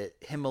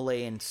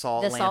Himalayan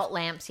salt lamps. The salt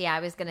lamps, yeah, I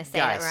was going to say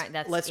Guys, it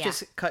right. Let's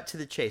just cut to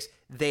the chase.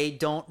 They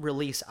don't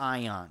release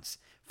ions.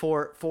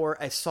 For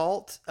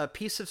a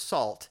piece of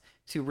salt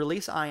to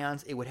release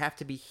ions, it would have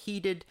to be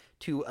heated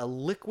to a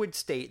liquid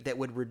state that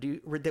would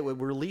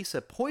release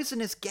a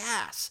poisonous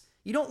gas.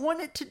 You don't want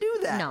it to do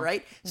that,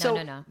 right?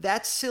 No.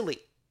 That's silly.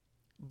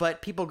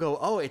 But people go,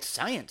 oh, it's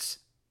science.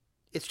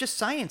 It's just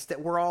science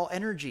that we're all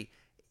energy.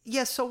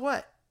 Yes, so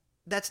what?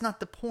 That's not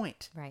the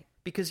point. Right.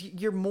 Because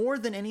you're more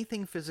than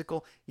anything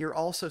physical, you're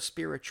also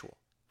spiritual,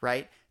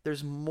 right?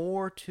 There's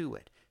more to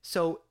it.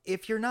 So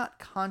if you're not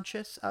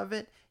conscious of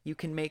it, you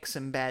can make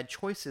some bad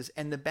choices.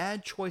 And the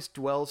bad choice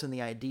dwells in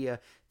the idea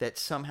that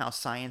somehow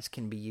science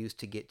can be used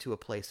to get to a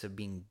place of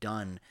being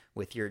done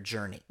with your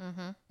journey.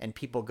 Mm-hmm. And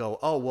people go,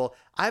 oh, well,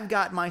 I've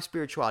got my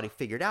spirituality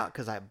figured out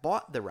because I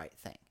bought the right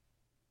thing.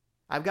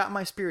 I've got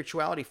my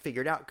spirituality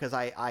figured out because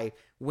I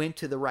went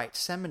to the right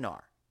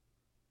seminar.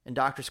 And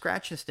Dr.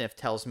 Scratch and Sniff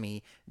tells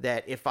me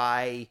that if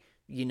I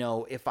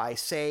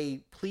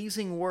say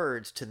pleasing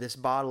words to this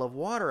bottle of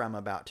water I'm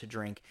about to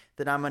drink,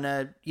 that I'm going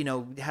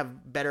to,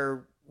 have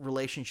better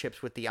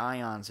relationships with the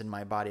ions in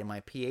my body and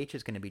my pH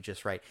is going to be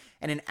just right.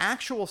 And an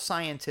actual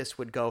scientist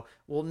would go,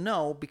 well,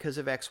 no, because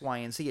of X, Y,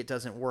 and Z, it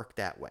doesn't work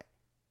that way.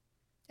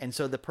 And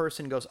so the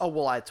person goes, oh,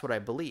 well, that's what I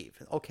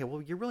believe. Okay,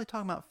 well, you're really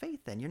talking about faith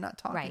then. You're not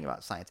talking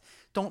about science.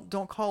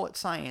 Don't call it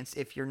science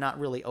if you're not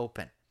really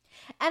open.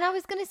 And I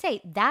was going to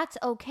say, that's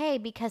okay,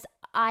 because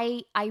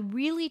I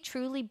really,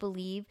 truly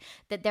believe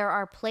that there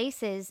are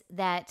places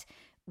that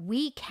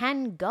we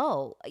can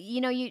go.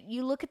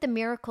 You look at the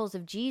miracles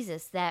of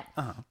Jesus that,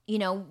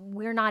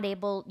 we're not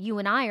able, you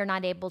and I are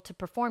not able to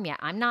perform yet.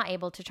 I'm not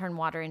able to turn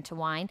water into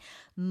wine,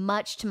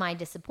 much to my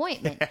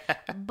disappointment.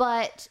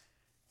 But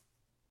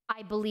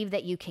I believe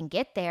that you can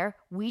get there.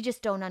 We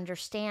just don't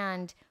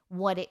understand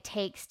what it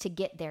takes to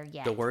get there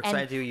yet. The works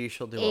I do, you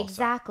shall do also.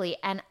 Exactly.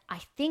 And I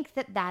think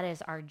that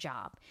is our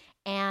job.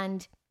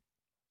 And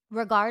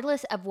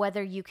regardless of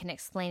whether you can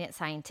explain it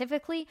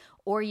scientifically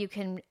or you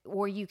can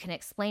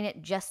explain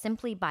it just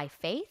simply by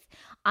faith,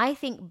 I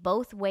think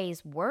both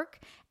ways work,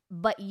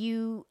 but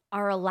you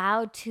are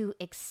allowed to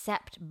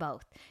accept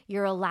both.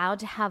 You're allowed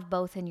to have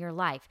both in your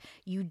life.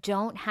 You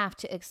don't have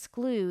to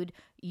exclude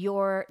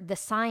the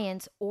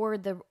science or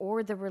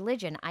the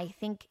religion. I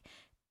think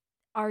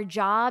our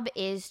job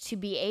is to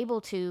be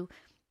able to,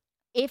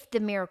 if the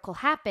miracle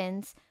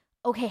happens,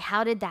 okay,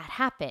 how did that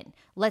happen?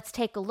 Let's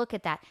take a look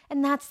at that.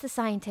 And that's the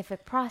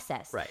scientific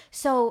process. Right.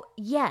 So,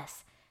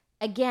 yes,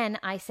 again,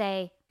 I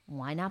say,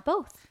 why not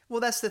both?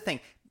 Well, that's the thing.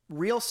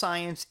 Real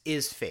science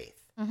is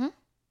faith. Mm-hmm.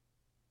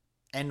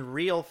 And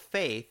real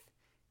faith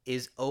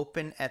is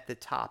open at the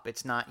top.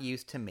 It's not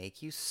used to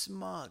make you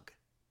smug.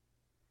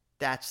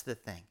 That's the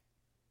thing.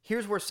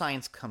 Here's where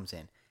science comes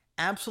in.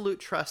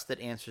 Absolute trust that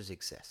answers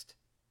exist.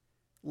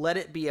 Let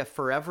it be a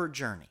forever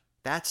journey.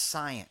 That's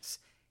science.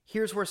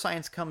 Here's where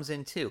science comes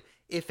in too.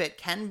 If it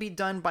can be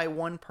done by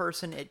one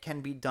person, it can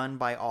be done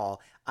by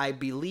all. I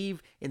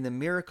believe in the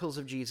miracles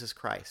of Jesus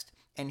Christ.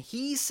 And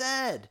he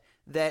said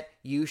that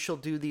you shall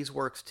do these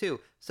works too.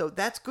 So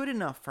that's good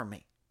enough for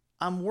me.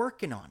 I'm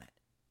working on it.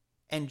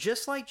 And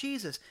just like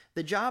Jesus,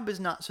 the job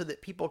is not so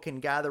that people can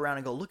gather around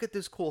and go, look at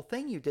this cool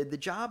thing you did. The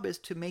job is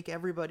to make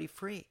everybody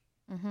free.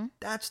 Mm-hmm.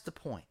 That's the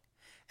point.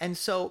 And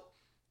so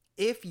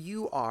if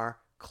you are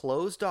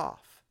closed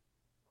off,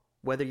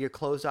 whether you're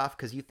closed off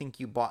because you think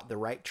you bought the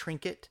right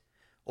trinket,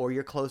 or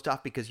you're closed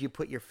off because you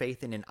put your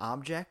faith in an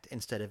object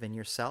instead of in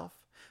yourself,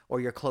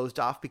 or you're closed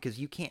off because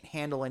you can't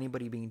handle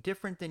anybody being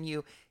different than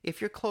you,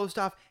 if you're closed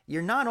off,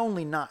 you're not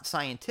only not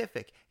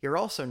scientific, you're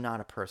also not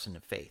a person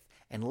of faith.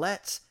 And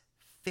let's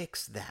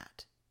fix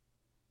that.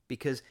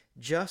 because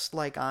just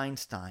like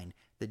Einstein,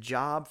 the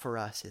job for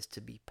us is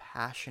to be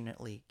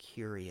passionately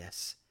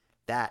curious.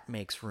 That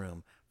makes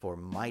room for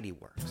mighty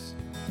works.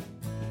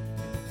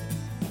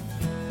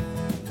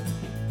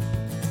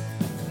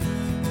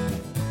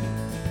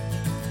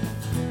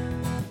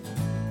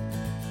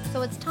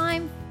 So it's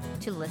time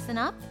to listen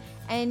up.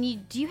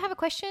 And do you have a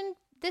question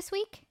this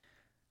week?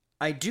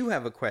 I do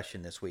have a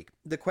question this week.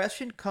 The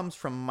question comes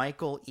from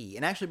Michael E.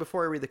 And actually,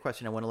 before I read the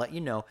question, I want to let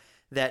you know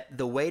that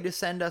the way to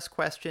send us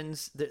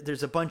questions,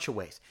 there's a bunch of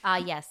ways.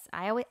 Yes.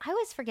 I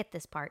always forget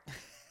this part.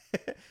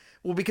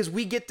 Well, because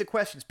we get the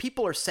questions.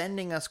 People are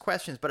sending us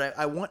questions, but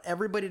I want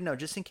everybody to know,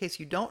 just in case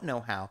you don't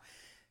know how,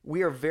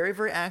 we are very,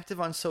 very active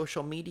on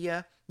social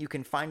media. You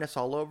can find us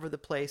all over the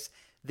place.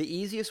 The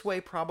easiest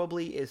way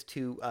probably is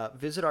to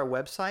visit our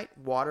website,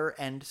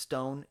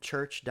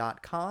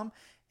 waterandstonechurch.com,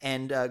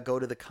 and go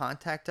to the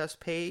Contact Us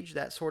page,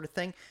 that sort of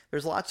thing.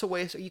 There's lots of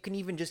ways. You can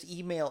even just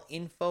email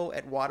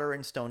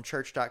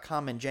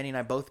info@waterandstonechurch.com, and Jenny and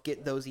I both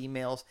get those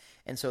emails,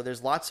 and so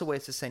there's lots of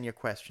ways to send your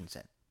questions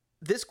in.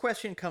 This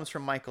question comes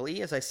from Michael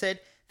E. As I said,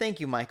 thank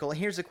you, Michael.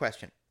 Here's the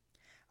question.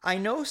 I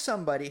know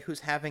somebody who's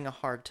having a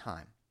hard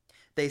time.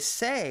 They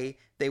say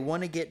they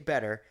want to get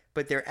better,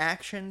 but their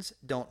actions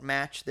don't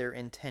match their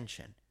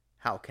intention.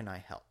 How can I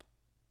help?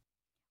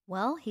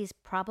 Well, he's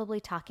probably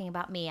talking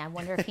about me. I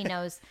wonder if he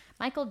knows.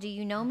 Michael, do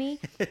you know me?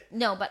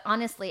 No, but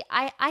honestly,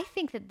 I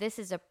think that this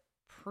is a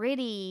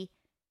pretty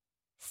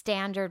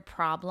standard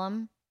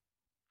problem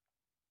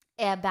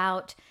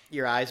about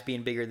your eyes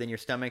being bigger than your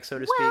stomach, so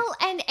to speak. Well,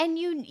 and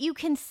you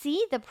can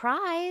see the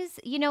prize.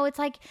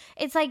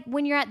 It's like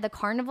when you're at the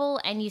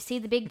carnival and you see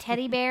the big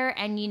teddy bear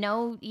and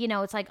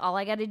it's like all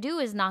I got to do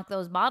is knock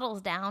those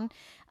bottles down.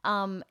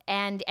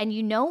 And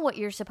you know what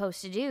you're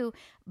supposed to do,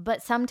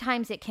 but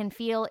sometimes it can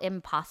feel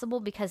impossible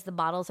because the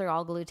bottles are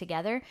all glued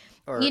together.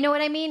 You know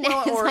what I mean?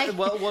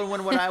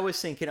 What I was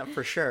thinking of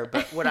for sure,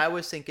 but what I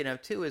was thinking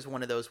of too is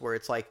one of those where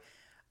it's like,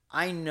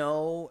 I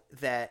know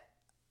that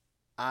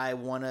I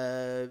want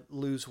to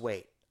lose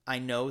weight. I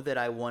know that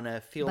I want to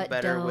feel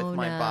better with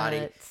my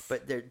body,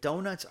 but their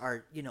donuts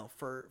are,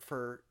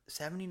 for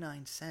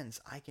 79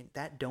 cents,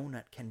 that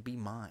donut can be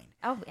mine.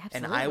 Oh, absolutely.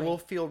 And I will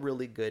feel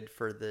really good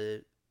for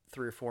the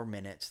 3 or 4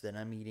 minutes that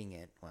I'm eating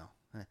it. Well,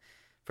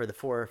 for the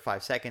 4 or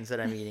 5 seconds that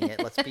I'm eating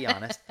it, let's be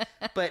honest.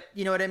 But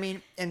you know what I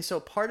mean? And so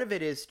part of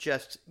it is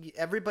just,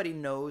 everybody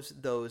knows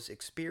those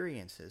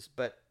experiences,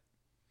 but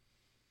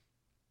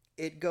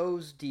it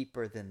goes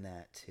deeper than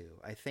that too.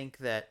 I think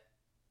that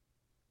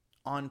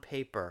on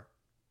paper,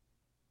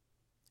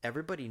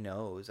 everybody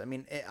knows. I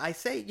mean, I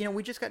say,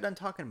 we just got done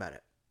talking about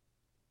it.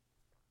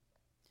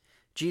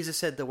 Jesus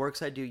said, the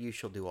works I do, you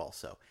shall do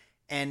also.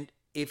 And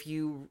if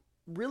you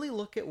really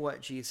look at what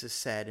Jesus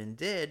said and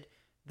did,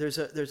 there's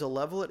a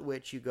level at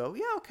which you go,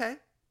 yeah, okay,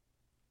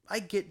 I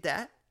get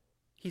that.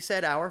 He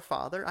said, our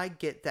Father, I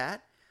get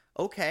that.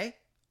 Okay,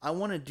 I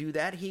want to do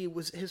that.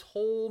 His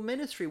whole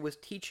ministry was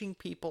teaching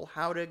people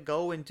how to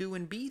go and do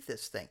and be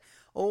this thing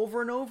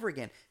over and over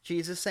again.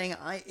 Jesus saying,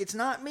 it's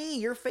not me.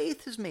 Your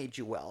faith has made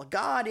you well.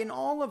 God in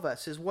all of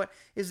us is what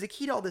is the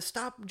key to all this.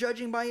 Stop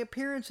judging by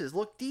appearances.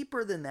 Look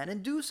deeper than that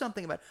and do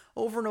something about it.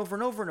 Over and over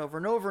and over and over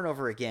and over and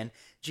over again.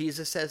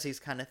 Jesus says these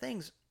kind of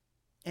things.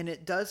 And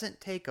it doesn't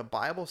take a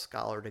Bible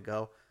scholar to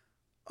go,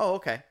 oh,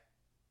 okay,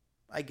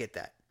 I get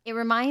that. It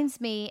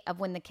reminds me of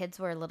when the kids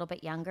were a little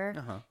bit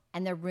younger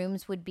and their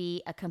rooms would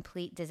be a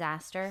complete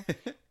disaster.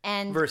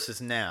 And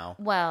versus now.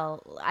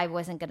 Well, I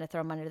wasn't going to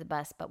throw them under the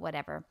bus, but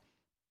whatever.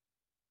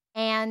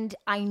 And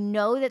I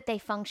know that they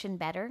function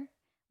better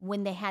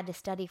when they had to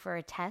study for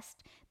a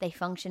test. They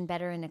function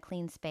better in a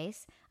clean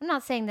space. I'm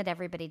not saying that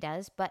everybody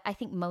does, but I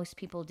think most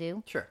people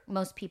do. Sure.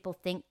 Most people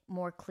think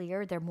more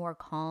clear. They're more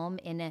calm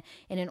in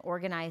an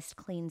organized,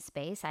 clean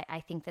space.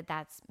 I think that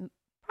that's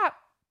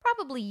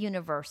probably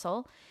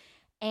universal.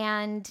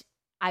 And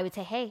I would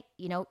say, hey,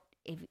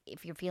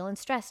 if you're feeling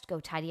stressed, go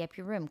tidy up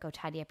your room. Go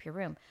tidy up your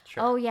room.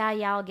 Sure. Oh, yeah,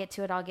 I'll get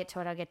to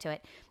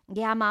it.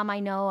 Yeah, Mom, I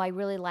know. I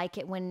really like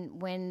it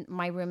when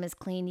my room is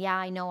clean. Yeah,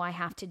 I know I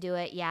have to do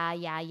it.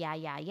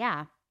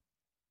 Yeah.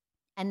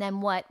 And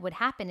then what would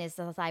happen is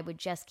I would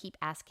just keep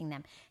asking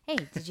them, hey,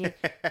 did you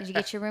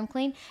get your room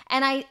clean?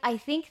 And I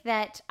think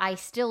that I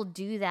still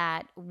do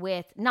that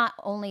with not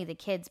only the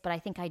kids, but I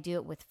think I do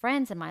it with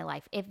friends in my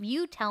life. If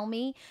you tell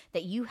me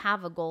that you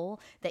have a goal,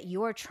 that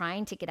you're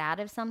trying to get out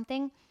of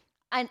something,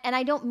 and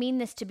I don't mean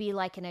this to be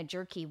like in a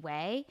jerky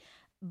way,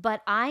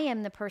 but I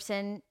am the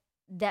person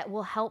that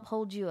will help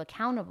hold you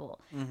accountable.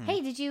 Mm-hmm.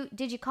 Hey,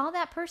 did you call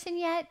that person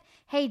yet?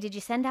 Hey, did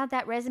you send out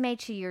that resume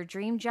to your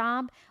dream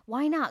job?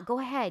 Why not? Go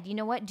ahead. You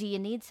know what? Do you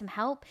need some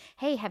help?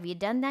 Hey, have you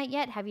done that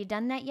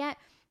yet?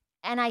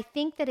 And I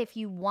think that if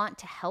you want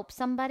to help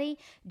somebody,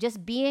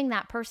 just being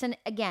that person,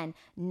 again,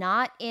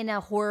 not in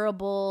a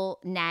horrible,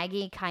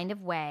 naggy kind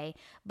of way,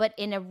 but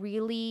in a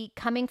really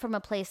coming from a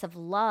place of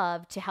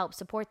love to help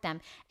support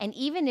them. And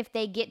even if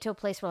they get to a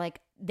place where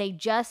they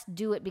just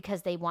do it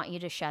because they want you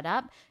to shut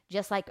up,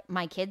 just like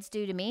my kids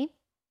do to me,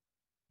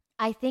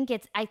 I think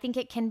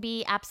it can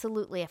be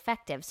absolutely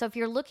effective. So if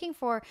you're looking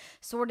for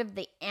sort of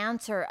the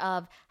answer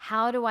of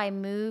how do I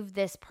move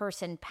this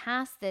person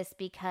past this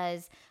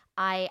because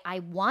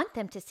I want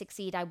them to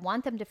succeed, I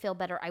want them to feel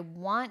better, I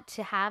want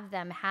to have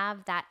them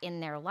have that in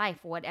their life,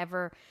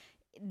 whatever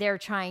they're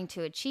trying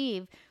to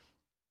achieve.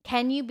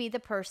 Can you be the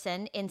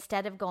person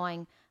instead of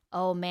going,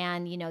 oh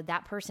man,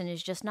 that person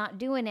is just not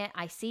doing it.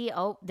 I see,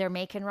 oh, they're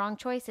making wrong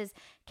choices.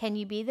 Can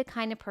you be the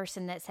kind of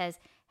person that says,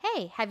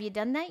 hey, have you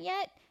done that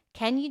yet?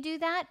 Can you do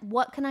that?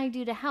 What can I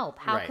do to help?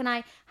 How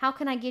Right.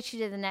 can I get you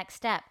to the next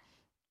step?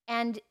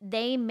 And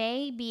they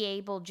may be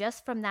able,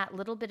 just from that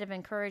little bit of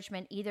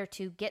encouragement, either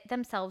to get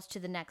themselves to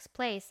the next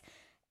place.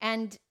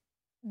 And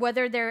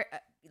whether they're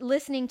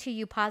listening to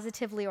you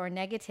positively or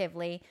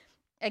negatively,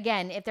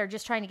 again, if they're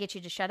just trying to get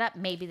you to shut up,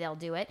 maybe they'll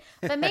do it.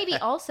 But maybe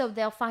also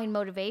they'll find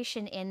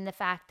motivation in the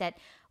fact that,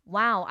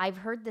 wow, I've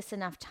heard this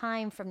enough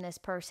time from this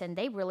person.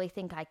 They really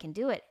think I can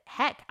do it.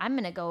 Heck, I'm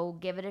going to go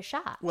give it a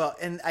shot. Well,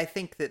 and I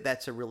think that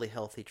that's a really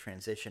healthy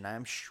transition.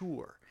 I'm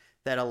sure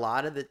that a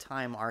lot of the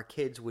time our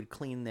kids would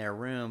clean their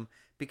room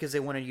because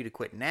they wanted you to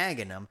quit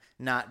nagging them,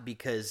 not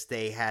because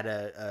they had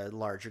a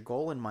larger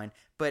goal in mind.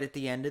 But at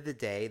the end of the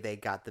day, they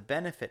got the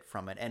benefit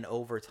from it. And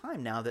over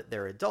time, now that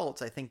they're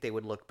adults, I think they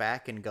would look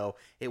back and go,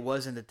 it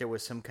wasn't that there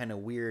was some kind of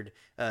weird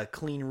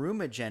clean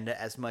room agenda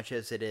as much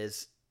as it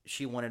is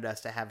she wanted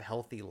us to have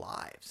healthy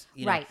lives.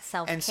 Right.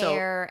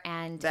 Self-care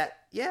and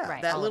that, yeah,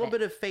 right, that all of little it.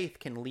 bit of faith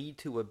can lead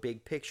to a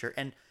big picture.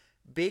 And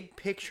big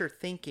picture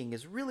thinking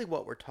is really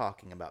what we're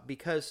talking about,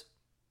 because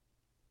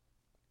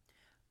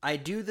I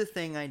do the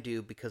thing I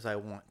do because I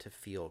want to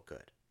feel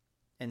good.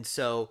 And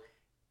so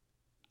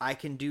I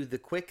can do the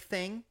quick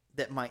thing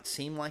that might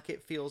seem like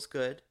it feels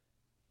good,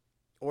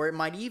 or it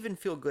might even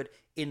feel good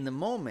in the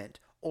moment,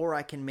 or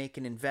I can make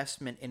an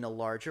investment in a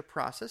larger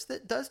process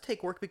that does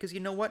take work, because you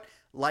know what?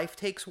 Life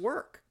takes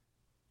work.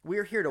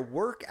 We're here to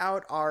work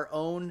out our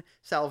own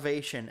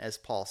salvation, as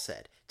Paul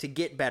said, to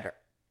get better.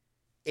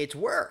 It's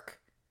work.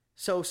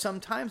 So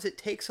sometimes it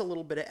takes a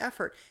little bit of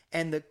effort,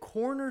 and the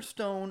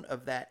cornerstone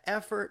of that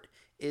effort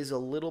is a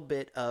little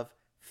bit of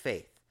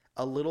faith,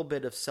 a little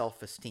bit of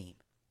self-esteem.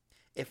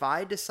 If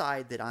I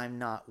decide that I'm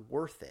not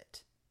worth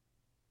it,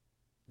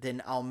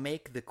 then I'll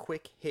make the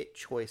quick hit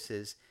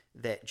choices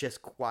that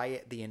just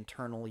quiet the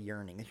internal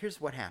yearning. And here's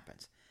what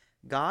happens.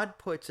 God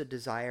puts a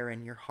desire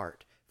in your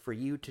heart for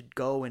you to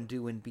go and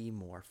do and be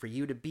more, for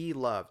you to be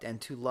loved and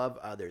to love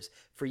others,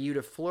 for you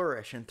to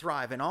flourish and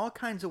thrive in all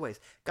kinds of ways.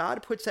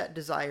 God puts that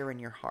desire in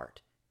your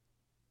heart.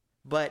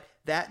 But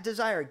that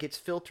desire gets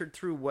filtered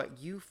through what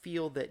you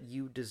feel that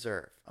you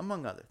deserve,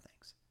 among other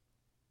things.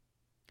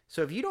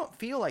 So if you don't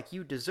feel like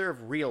you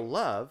deserve real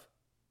love,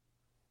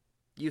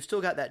 you've still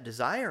got that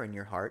desire in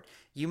your heart,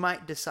 you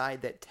might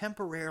decide that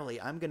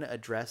temporarily I'm going to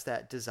address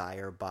that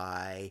desire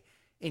by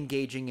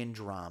engaging in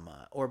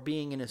drama or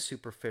being in a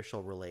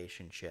superficial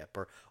relationship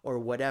or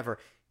whatever.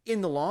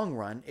 In the long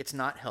run, it's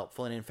not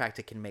helpful, and in fact,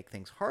 it can make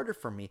things harder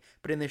for me.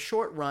 But in the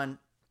short run,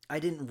 I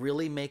didn't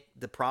really make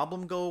the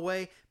problem go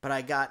away, but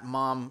I got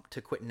mom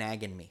to quit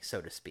nagging me, so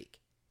to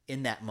speak,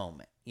 in that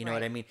moment. You know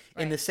what I mean?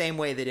 In the same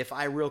way that if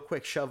I real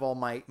quick shove all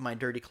my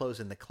dirty clothes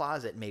in the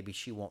closet, maybe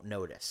she won't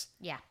notice.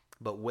 Yeah.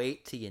 But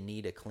wait till you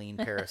need a clean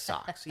pair of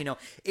socks.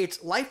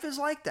 It's life is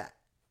like that.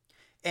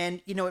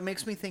 And, it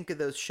makes me think of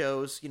those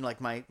shows,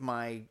 like my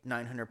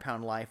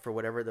 900-pound life or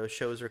whatever those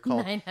shows are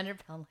called.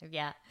 900-pound life,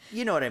 yeah.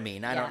 You know what I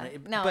mean? I Yeah.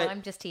 don't. No, but,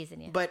 I'm just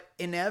teasing you. But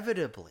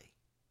inevitably,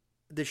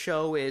 the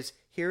show is,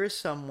 here is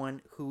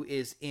someone who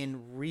is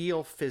in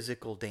real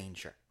physical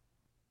danger.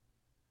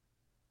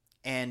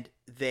 And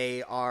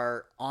they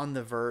are on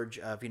the verge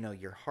of,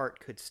 your heart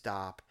could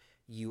stop.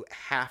 You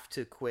have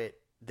to quit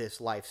this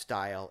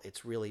lifestyle.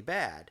 It's really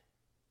bad.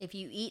 If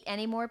you eat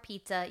any more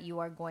pizza, you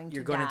are going to die.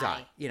 You're going to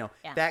die. Yeah.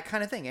 That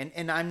kind of thing.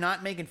 And I'm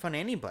not making fun of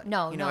anybody.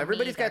 No, no, me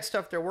everybody's got either.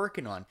 stuff they're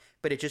working on,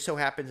 but it just so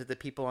happens that the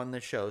people on the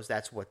shows,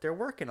 that's what they're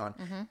working on.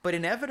 Mm-hmm. But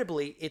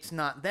inevitably, it's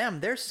not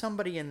them. There's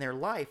somebody in their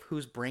life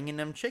who's bringing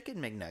them chicken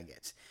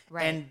McNuggets.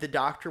 Right. And the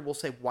doctor will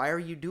say, why are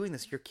you doing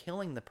this? You're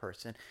killing the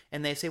person.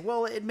 And they say,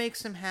 well, it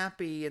makes them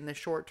happy in the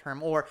short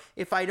term. Or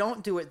if I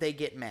don't do it, they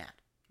get mad.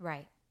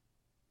 Right.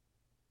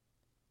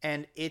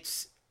 And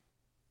it's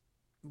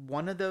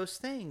one of those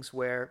things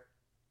where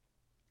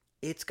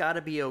it's got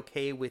to be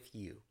okay with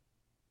you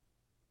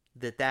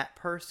that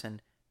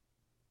person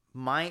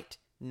might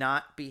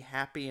not be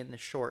happy in the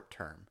short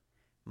term,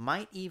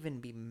 might even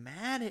be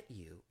mad at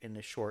you in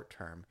the short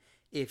term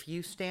if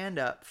you stand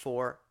up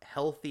for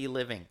healthy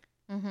living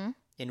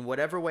in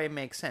whatever way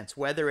makes sense.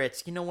 Whether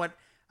it's, you know what,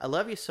 I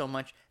love you so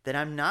much that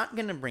I'm not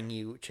going to bring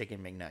you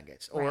chicken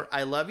McNuggets. Or Right.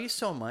 I love you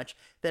so much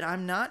that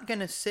I'm not going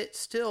to sit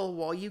still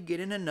while you get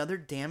in another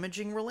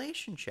damaging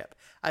relationship.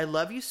 I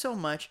love you so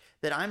much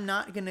that I'm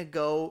not going to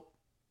go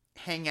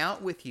hang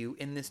out with you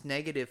in this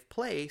negative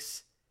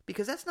place,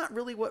 because that's not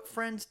really what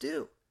friends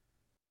do.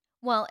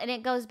 Well, and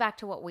it goes back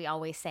to what we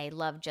always say,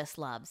 love just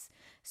loves.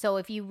 So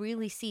if you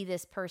really see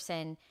this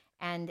person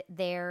and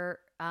they're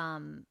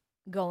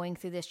going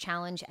through this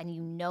challenge and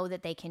you know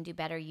that they can do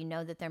better, you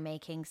know that they're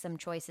making some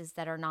choices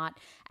that are not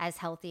as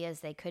healthy as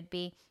they could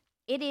be,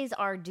 it is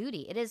our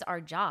duty. It is our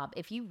job.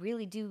 If you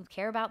really do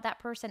care about that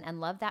person and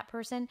love that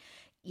person,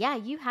 yeah,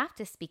 you have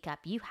to speak up.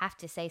 You have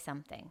to say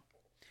something.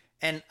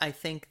 And I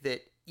think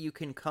that you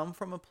can come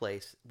from a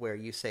place where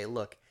you say,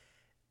 look,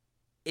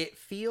 it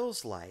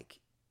feels like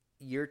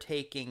you're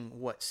taking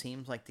what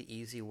seems like the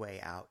easy way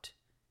out.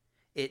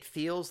 It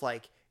feels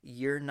like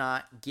you're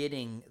not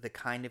getting the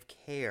kind of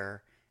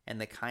care and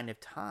the kind of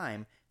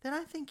time that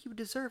I think you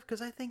deserve,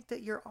 because I think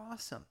that you're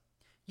awesome.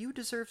 You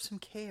deserve some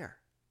care.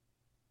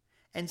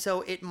 And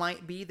so it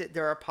might be that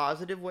there are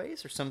positive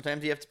ways, or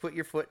sometimes you have to put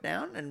your foot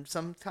down, and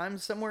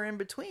sometimes somewhere in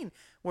between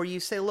where you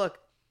say, look,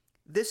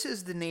 this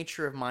is the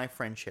nature of my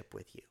friendship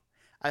with you.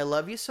 I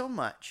love you so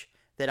much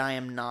that I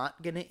am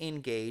not going to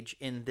engage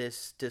in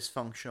this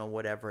dysfunctional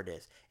whatever it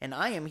is. And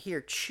I am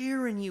here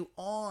cheering you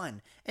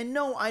on. And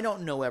no, I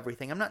don't know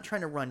everything. I'm not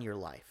trying to run your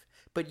life.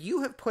 But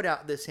you have put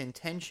out this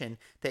intention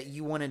that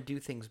you want to do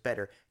things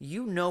better.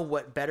 You know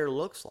what better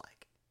looks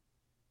like.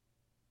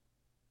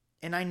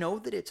 And I know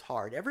that it's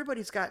hard.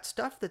 Everybody's got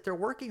stuff that they're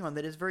working on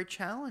that is very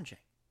challenging.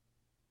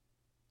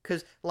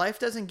 Because life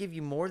doesn't give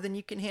you more than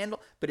you can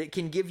handle, but it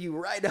can give you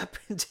right up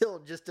until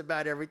just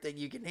about everything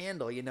you can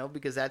handle,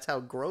 because that's how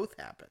growth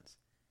happens.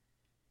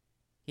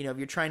 If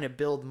you're trying to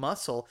build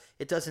muscle,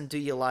 it doesn't do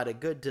you a lot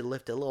of good to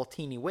lift a little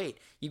teeny weight.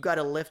 You've got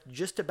to lift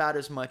just about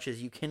as much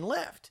as you can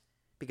lift,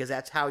 because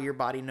that's how your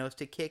body knows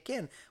to kick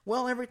in.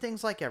 Well,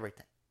 everything's like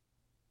everything.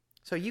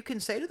 So you can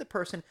say to the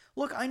person,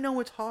 look, I know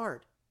it's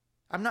hard.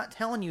 I'm not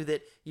telling you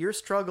that your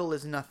struggle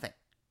is nothing.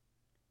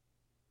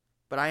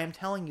 But I am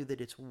telling you that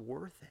it's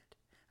worth it.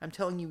 I'm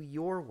telling you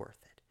you're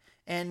worth it.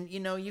 And,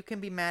 you can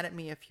be mad at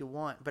me if you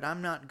want, but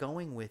I'm not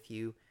going with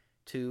you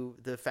to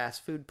the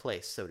fast food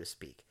place, so to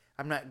speak.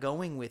 I'm not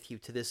going with you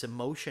to this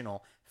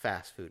emotional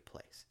fast food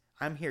place.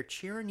 I'm here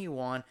cheering you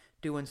on,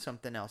 doing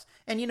something else.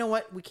 And you know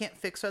what? We can't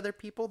fix other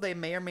people. They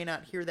may or may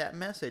not hear that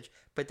message,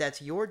 but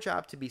that's your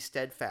job to be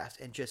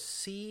steadfast and just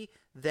see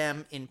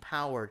them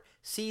empowered,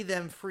 see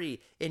them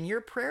free in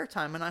your prayer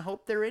time. And I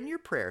hope they're in your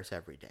prayers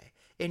every day.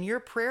 In your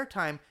prayer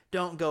time,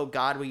 don't go,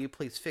 God, will you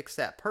please fix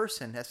that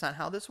person? That's not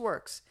how this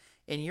works.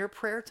 In your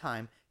prayer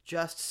time,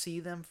 just see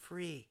them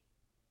free.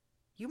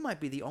 You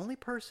might be the only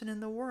person in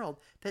the world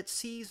that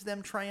sees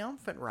them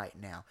triumphant right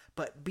now.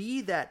 But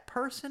be that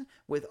person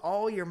with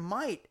all your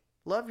might.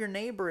 Love your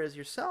neighbor as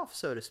yourself,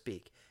 so to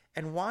speak.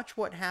 And watch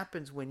what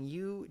happens when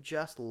you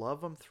just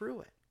love them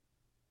through it.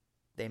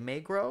 They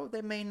may grow,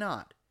 they may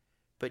not.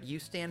 But you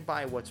stand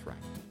by what's right.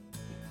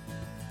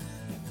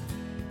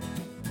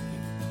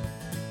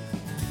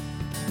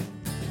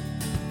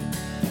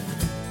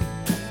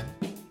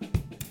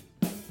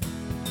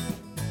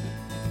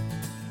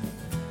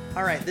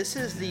 All right, this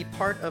is the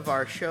part of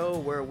our show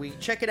where we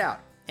check it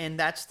out. And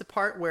that's the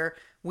part where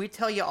we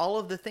tell you all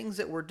of the things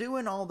that we're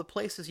doing, all the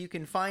places you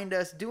can find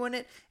us doing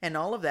it, and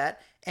all of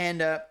that.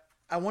 And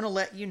I want to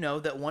let you know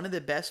that one of the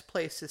best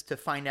places to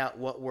find out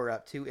what we're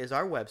up to is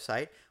our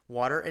website,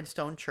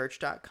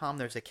 waterandstonechurch.com.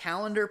 There's a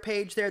calendar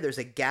page there. There's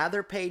a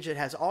gather page that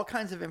has all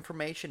kinds of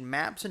information,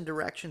 maps and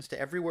directions to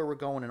everywhere we're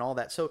going and all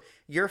that. So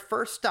your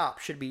first stop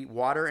should be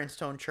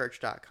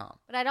waterandstonechurch.com.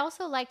 But I'd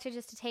also like to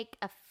just take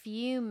a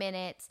few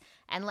minutes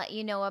and let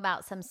you know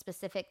about some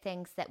specific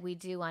things that we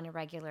do on a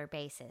regular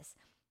basis.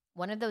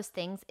 One of those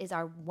things is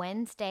our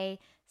Wednesday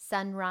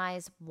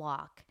sunrise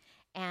walk.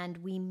 And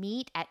we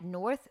meet at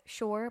North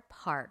Shore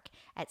Park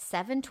at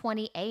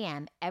 7:20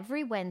 a.m.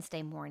 every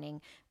Wednesday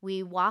morning.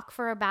 We walk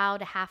for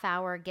about a half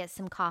hour, get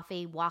some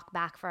coffee, walk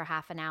back for a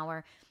half an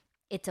hour.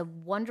 It's a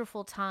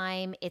wonderful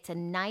time. It's a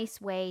nice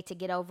way to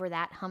get over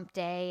that hump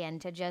day and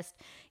to just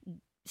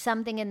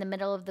something in the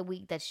middle of the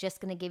week that's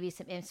just going to give you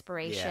some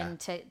inspiration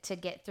to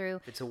get through.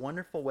 It's a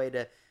wonderful way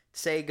to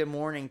say good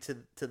morning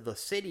to the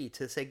city,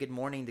 to say good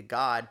morning to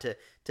God,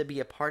 to be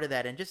a part of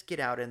that and just get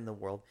out in the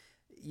world.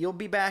 You'll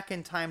be back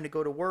in time to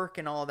go to work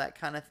and all that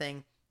kind of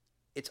thing.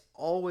 It's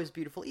always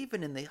beautiful.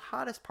 Even in the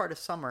hottest part of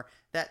summer,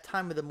 that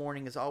time of the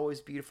morning is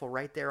always beautiful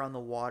right there on the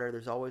water.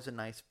 There's always a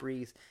nice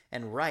breeze.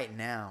 And right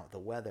now, the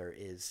weather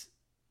is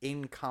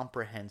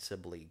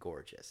incomprehensibly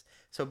gorgeous.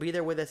 So be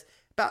there with us.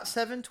 About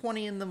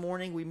 7:20 in the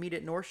morning, we meet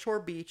at North Shore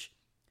Beach.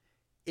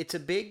 It's a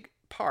big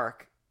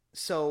park.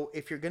 So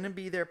if you're going to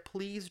be there,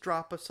 please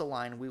drop us a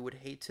line. We would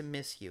hate to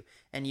miss you.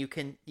 And you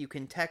can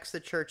text the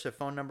church. The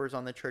phone number is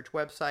on the church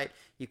website.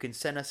 You can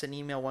send us an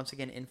email. Once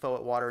again,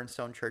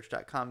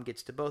 info@waterandstonechurch.com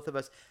gets to both of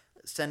us.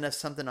 Send us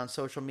something on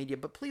social media.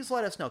 But please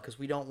let us know because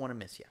we don't want to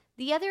miss you.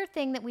 The other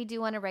thing that we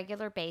do on a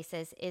regular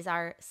basis is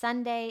our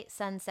Sunday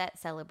sunset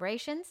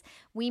celebrations.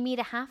 We meet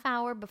a half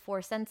hour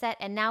before sunset,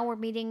 and now we're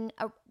meeting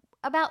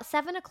about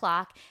 7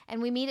 o'clock,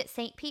 and we meet at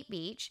St. Pete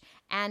Beach,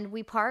 and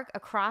we park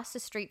across the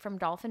street from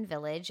Dolphin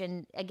Village.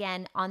 And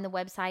again, on the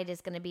website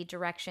is going to be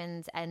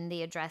directions and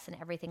the address and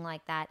everything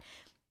like that.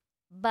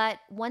 But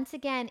once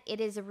again, it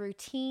is a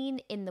routine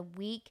in the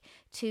week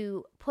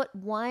to put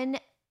one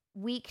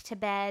week to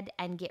bed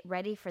and get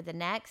ready for the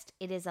next.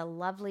 It is a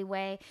lovely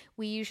way.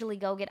 We usually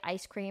go get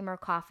ice cream or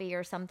coffee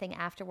or something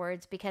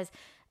afterwards, because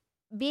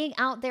being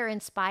out there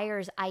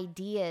inspires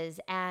ideas,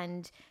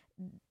 and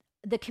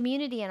the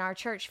community in our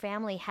church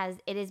family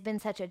has been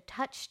such a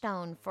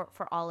touchstone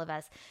for all of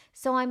us.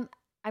 So I'm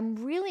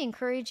really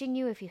encouraging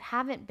you, if you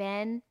haven't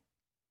been,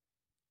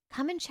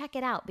 come and check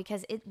it out,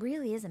 because it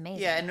really is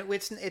amazing. Yeah, and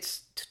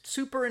it's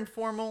super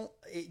informal.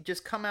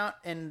 Just come out,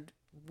 and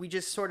we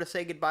just sort of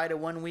say goodbye to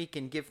 1 week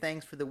and give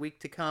thanks for the week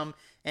to come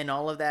and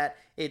all of that.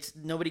 It's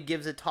nobody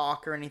gives a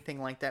talk or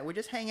anything like that. We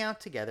just hang out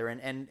together,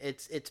 and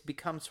it's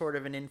become sort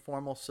of an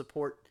informal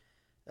support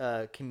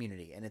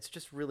community, and it's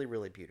just really,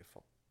 really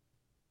beautiful.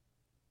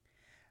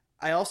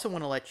 I also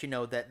want to let you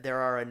know that there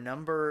are a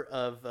number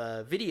of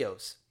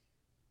videos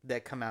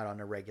that come out on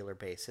a regular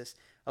basis.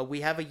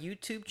 We have a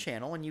YouTube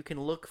channel, and you can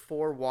look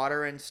for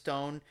Water and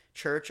Stone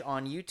Church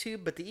on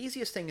YouTube. But the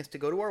easiest thing is to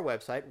go to our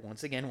website,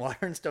 once again,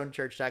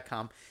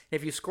 waterandstonechurch.com. And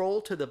if you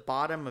scroll to the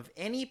bottom of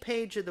any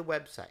page of the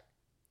website,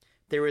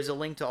 there is a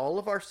link to all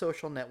of our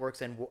social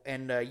networks, and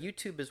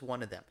YouTube is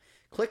one of them.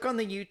 Click on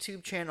the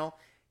YouTube channel,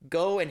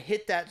 go and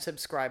hit that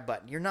subscribe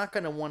button. You're not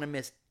going to want to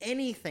miss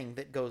anything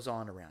that goes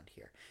on around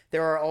here.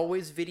 There are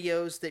always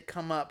videos that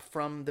come up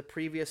from the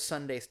previous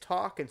Sunday's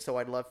talk, and so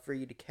I'd love for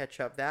you to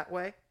catch up that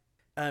way.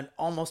 And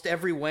almost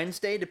every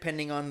Wednesday,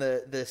 depending on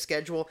the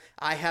schedule,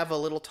 I have a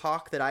little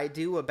talk that I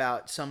do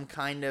about some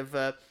kind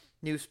of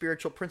new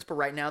spiritual principle.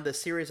 Right now, the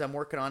series I'm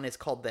working on is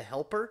called The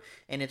Helper,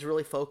 and it's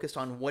really focused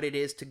on what it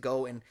is to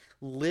go and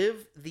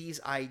live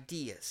these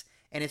ideas.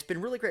 And it's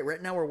been really great.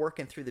 Right now we're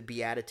working through the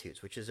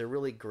Beatitudes, which is a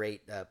really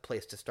great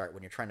place to start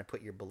when you're trying to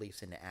put your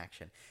beliefs into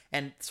action.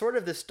 And sort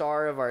of the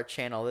star of our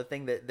channel, the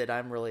thing that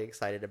I'm really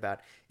excited about,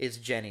 is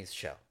Jenny's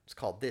show. It's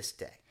called This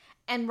Day.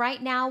 And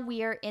right now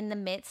we are in the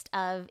midst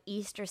of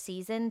Easter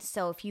season.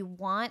 So if you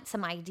want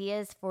some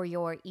ideas for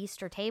your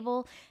Easter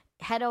table,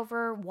 head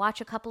over,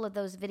 watch a couple of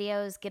those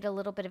videos, get a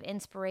little bit of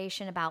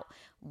inspiration about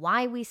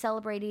why we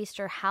celebrate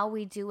Easter, how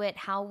we do it,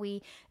 how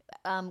we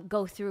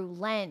go through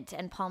Lent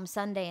and Palm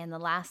Sunday and the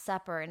Last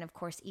Supper, and of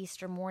course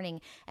Easter morning,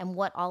 and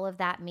what all of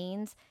that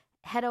means.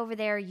 Head over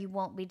there. You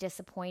won't be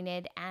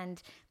disappointed.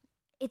 And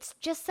it's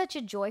just such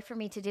a joy for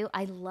me to do.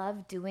 I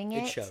love doing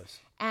it. It shows.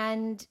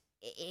 And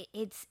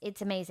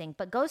it's amazing.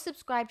 But go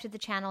subscribe to the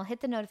channel,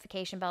 hit the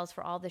notification bells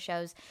for all the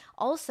shows.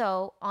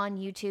 Also on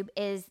YouTube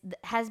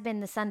has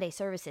been the Sunday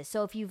services.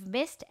 So if you've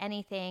missed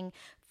anything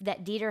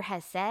that Dieter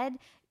has said,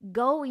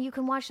 go and you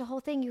can watch the whole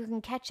thing. You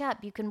can catch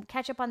up. You can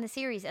catch up on the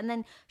series, and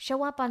then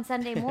show up on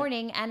Sunday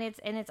morning, and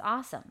it's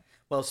awesome.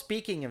 Well,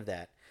 speaking of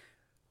that,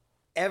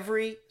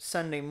 every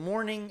Sunday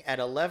morning at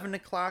 11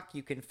 o'clock,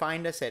 you can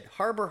find us at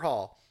Harbor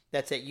Hall.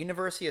 That's at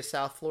University of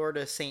South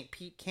Florida, St.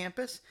 Pete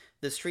campus.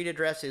 The street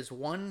address is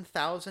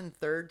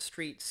 1003rd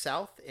Street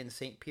South in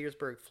St.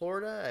 Petersburg,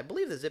 Florida. I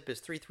believe the zip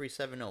is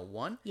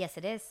 33701. Yes,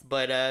 it is.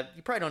 But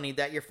you probably don't need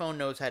that. Your phone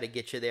knows how to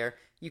get you there.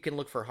 You can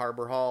look for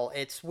Harbor Hall.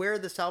 It's where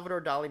the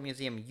Salvador Dali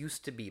Museum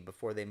used to be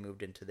before they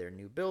moved into their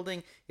new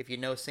building. If you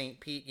know St.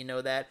 Pete, you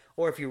know that.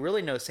 Or if you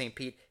really know St.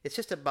 Pete, it's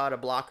just about a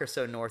block or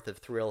so north of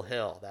Thrill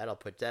Hill.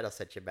 That'll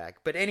set you back.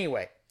 But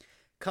anyway,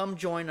 come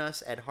join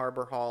us at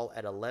Harbor Hall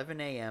at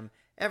 11 a.m.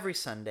 every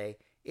Sunday.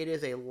 It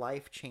is a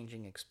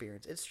life-changing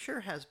experience. It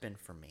sure has been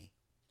for me.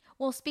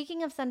 Well,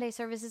 speaking of Sunday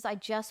services, I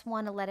just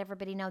want to let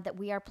everybody know that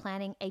we are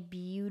planning a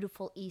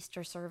beautiful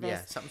Easter service.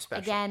 Yeah, something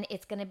special. Again,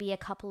 it's going to be a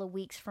couple of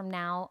weeks from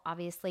now.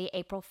 Obviously,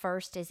 April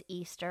 1st is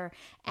Easter.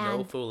 And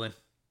no fooling.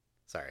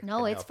 Sorry.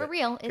 No, it's for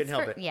real. Couldn't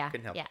help it. Yeah,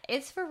 Couldn't help yeah,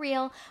 it's for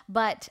real.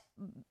 But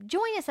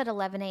join us at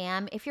 11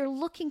 a.m. If you're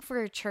looking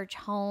for a church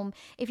home,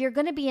 if you're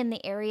going to be in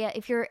the area,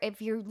 if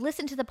you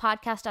listen to the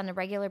podcast on a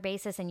regular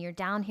basis and you're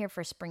down here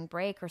for spring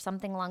break or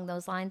something along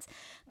those lines,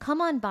 come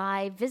on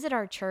by, visit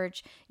our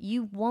church.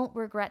 You won't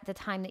regret the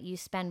time that you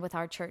spend with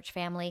our church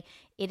family.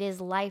 It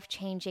is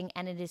life-changing,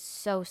 and it is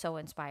so, so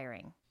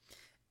inspiring.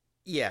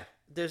 Yeah,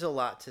 there's a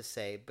lot to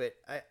say, but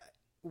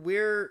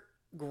we're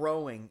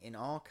growing in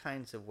all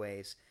kinds of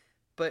ways.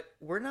 But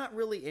we're not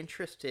really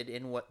interested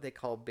in what they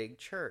call big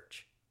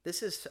church.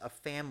 This is a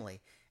family.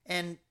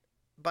 And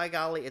by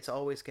golly, it's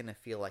always going to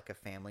feel like a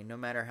family, no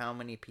matter how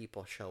many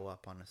people show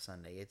up on a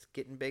Sunday. It's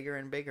getting bigger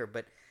and bigger,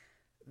 but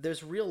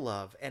there's real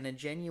love and a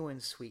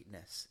genuine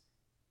sweetness,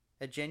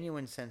 a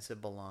genuine sense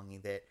of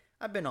belonging that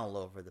I've been all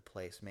over the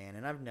place, man,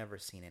 and I've never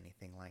seen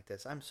anything like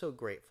this. I'm so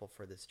grateful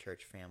for this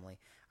church family.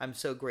 I'm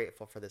so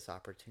grateful for this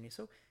opportunity.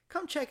 So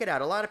come check it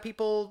out. A lot of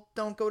people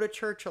don't go to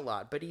church a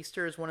lot, but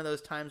Easter is one of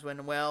those times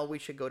when, well, we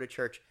should go to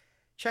church.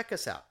 Check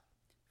us out.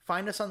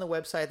 Find us on the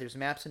website. There's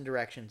maps and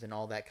directions and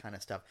all that kind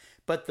of stuff.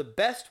 But the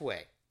best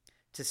way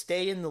to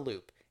stay in the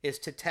loop is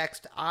to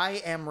text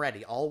I am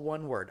ready, all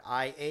one word,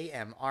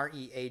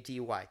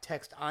 IAMREADY.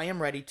 Text I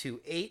am ready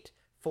to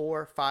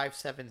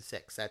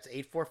 84576. That's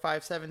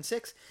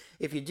 84576.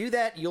 If you do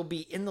that, you'll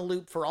be in the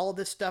loop for all of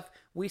this stuff.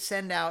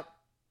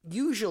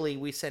 Usually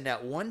we send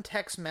out one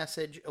text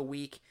message a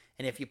week,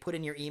 And if you put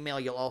in your email,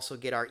 you'll also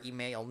get our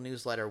email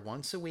newsletter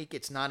once a week.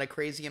 It's not a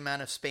crazy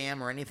amount of spam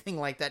or anything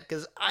like that,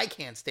 because I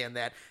can't stand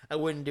that. I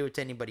wouldn't do it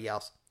to anybody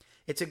else.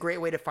 It's a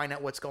great way to find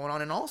out what's going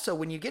on. And also,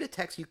 when you get a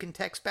text, you can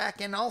text back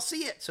and I'll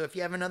see it. So if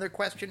you have another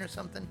question or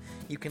something,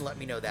 you can let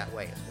me know that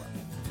way as well.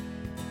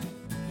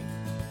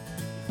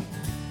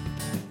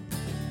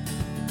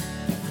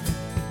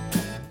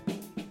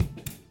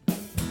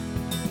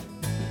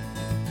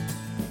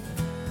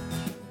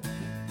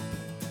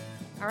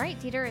 All right,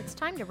 Dieter, it's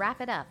time to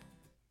wrap it up.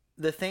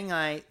 The thing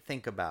I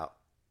think about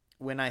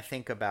when I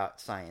think about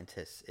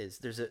scientists is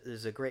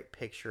there's a great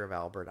picture of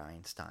Albert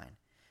Einstein.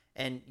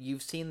 And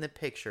you've seen the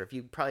picture. If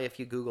you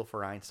Google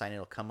for Einstein,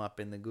 it'll come up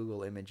in the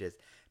Google images.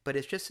 But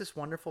it's just this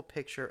wonderful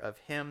picture of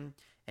him,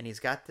 and he's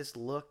got this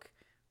look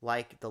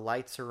like the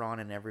lights are on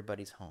in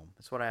everybody's home.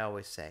 That's what I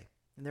always say.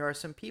 And there are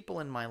some people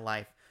in my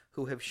life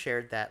who have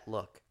shared that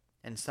look.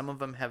 And some of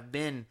them have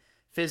been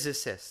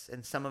physicists,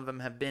 and some of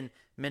them have been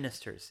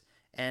ministers,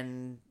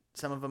 and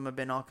some of them have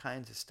been all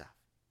kinds of stuff.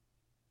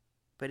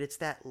 But it's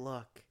that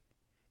look.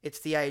 It's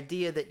the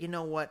idea that, you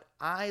know what,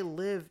 I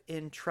live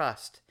in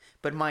trust,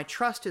 but my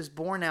trust is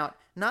born out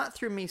not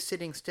through me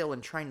sitting still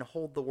and trying to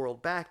hold the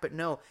world back, but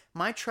no,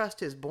 my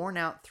trust is born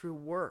out through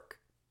work.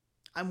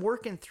 I'm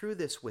working through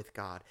this with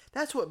God.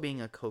 That's what being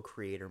a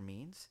co-creator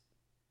means.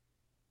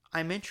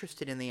 I'm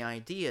interested in the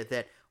idea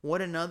that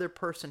what another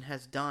person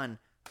has done,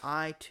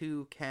 I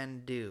too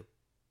can do.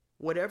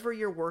 Whatever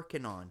you're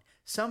working on,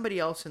 somebody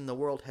else in the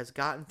world has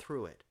gotten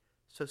through it,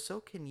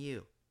 so can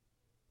you.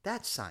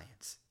 That's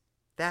science.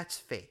 That's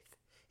faith.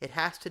 It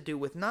has to do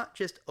with not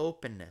just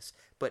openness,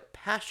 but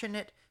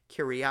passionate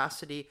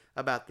curiosity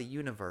about the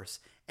universe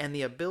and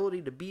the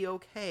ability to be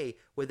okay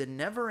with a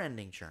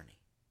never-ending journey.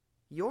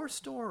 Your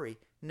story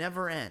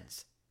never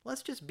ends.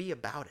 Let's just be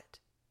about it.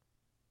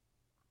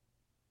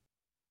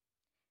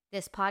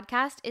 This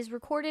podcast is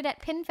recorded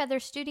at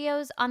Pinfeather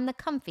Studios on the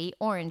comfy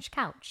orange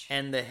couch.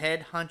 And the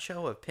head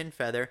honcho of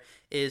Pinfeather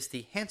is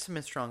the handsome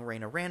and strong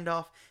Raina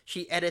Randolph.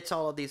 She edits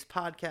all of these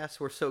podcasts.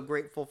 We're so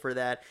grateful for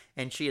that.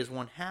 And she is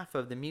one half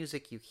of the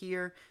music you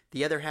hear.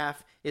 The other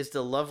half is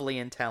the lovely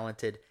and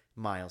talented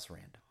Miles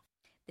Randolph.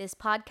 This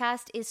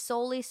podcast is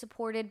solely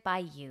supported by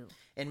you.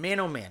 And man,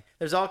 oh man,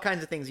 there's all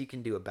kinds of things you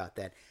can do about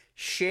that.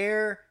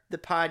 Share the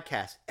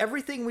podcast.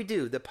 Everything we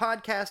do, the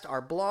podcast,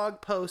 our blog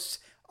posts,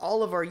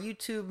 all of our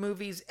YouTube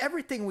movies,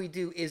 everything we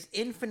do is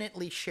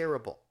infinitely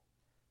shareable.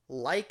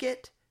 Like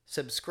it,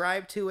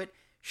 subscribe to it,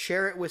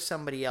 share it with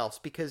somebody else.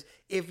 Because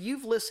if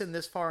you've listened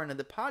this far into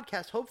the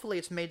podcast, hopefully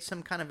it's made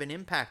some kind of an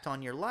impact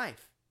on your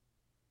life.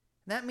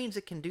 That means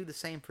it can do the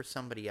same for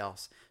somebody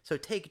else. So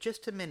take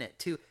just a minute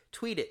to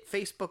tweet it,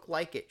 Facebook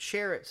like it,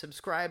 share it,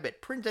 subscribe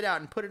it, print it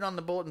out and put it on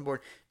the bulletin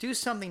board. Do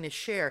something to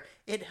share.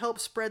 It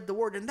helps spread the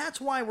word, and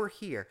that's why we're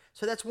here.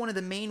 So that's one of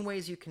the main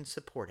ways you can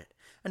support it.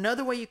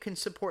 Another way you can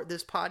support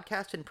this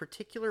podcast in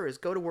particular is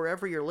go to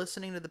wherever you're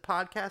listening to the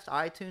podcast,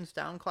 iTunes,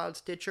 SoundCloud,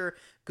 Stitcher,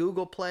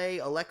 Google Play,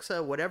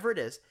 Alexa, whatever it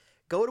is.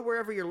 Go to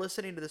wherever you're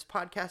listening to this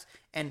podcast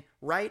and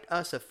write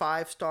us a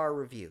 5-star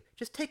review.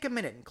 Just take a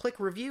minute and click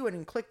review and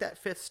then click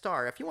that 5th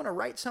star. If you want to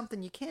write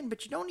something, you can,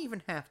 but you don't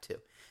even have to.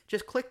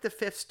 Just click the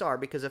 5th star,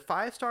 because a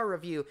 5-star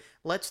review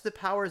lets the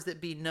powers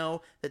that be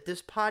know that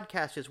this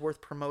podcast is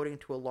worth promoting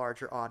to a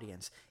larger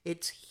audience.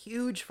 It's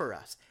huge for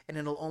us, and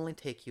it'll only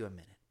take you a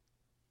minute.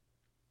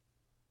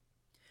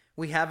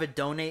 We have a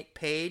donate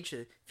page.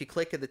 If you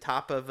click at the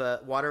top of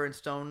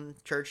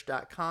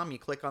waterandstonechurch.com, you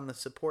click on the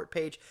support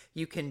page,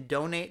 you can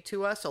donate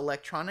to us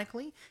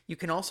electronically. You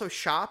can also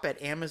shop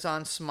at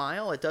Amazon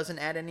Smile. It doesn't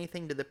add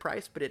anything to the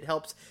price, but it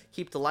helps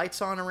keep the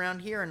lights on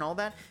around here and all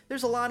that.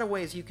 There's a lot of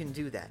ways you can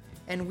do that,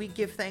 and we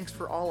give thanks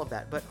for all of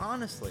that. But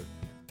honestly,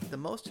 the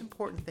most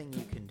important thing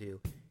you can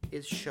do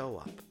is show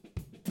up.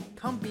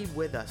 Come be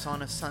with us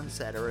on a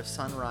sunset or a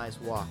sunrise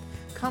walk.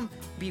 Come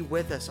be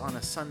with us on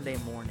a Sunday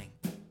morning.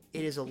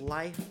 It is a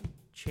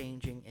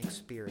life-changing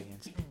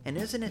experience. And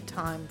isn't it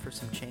time for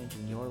some change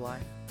in your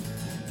life?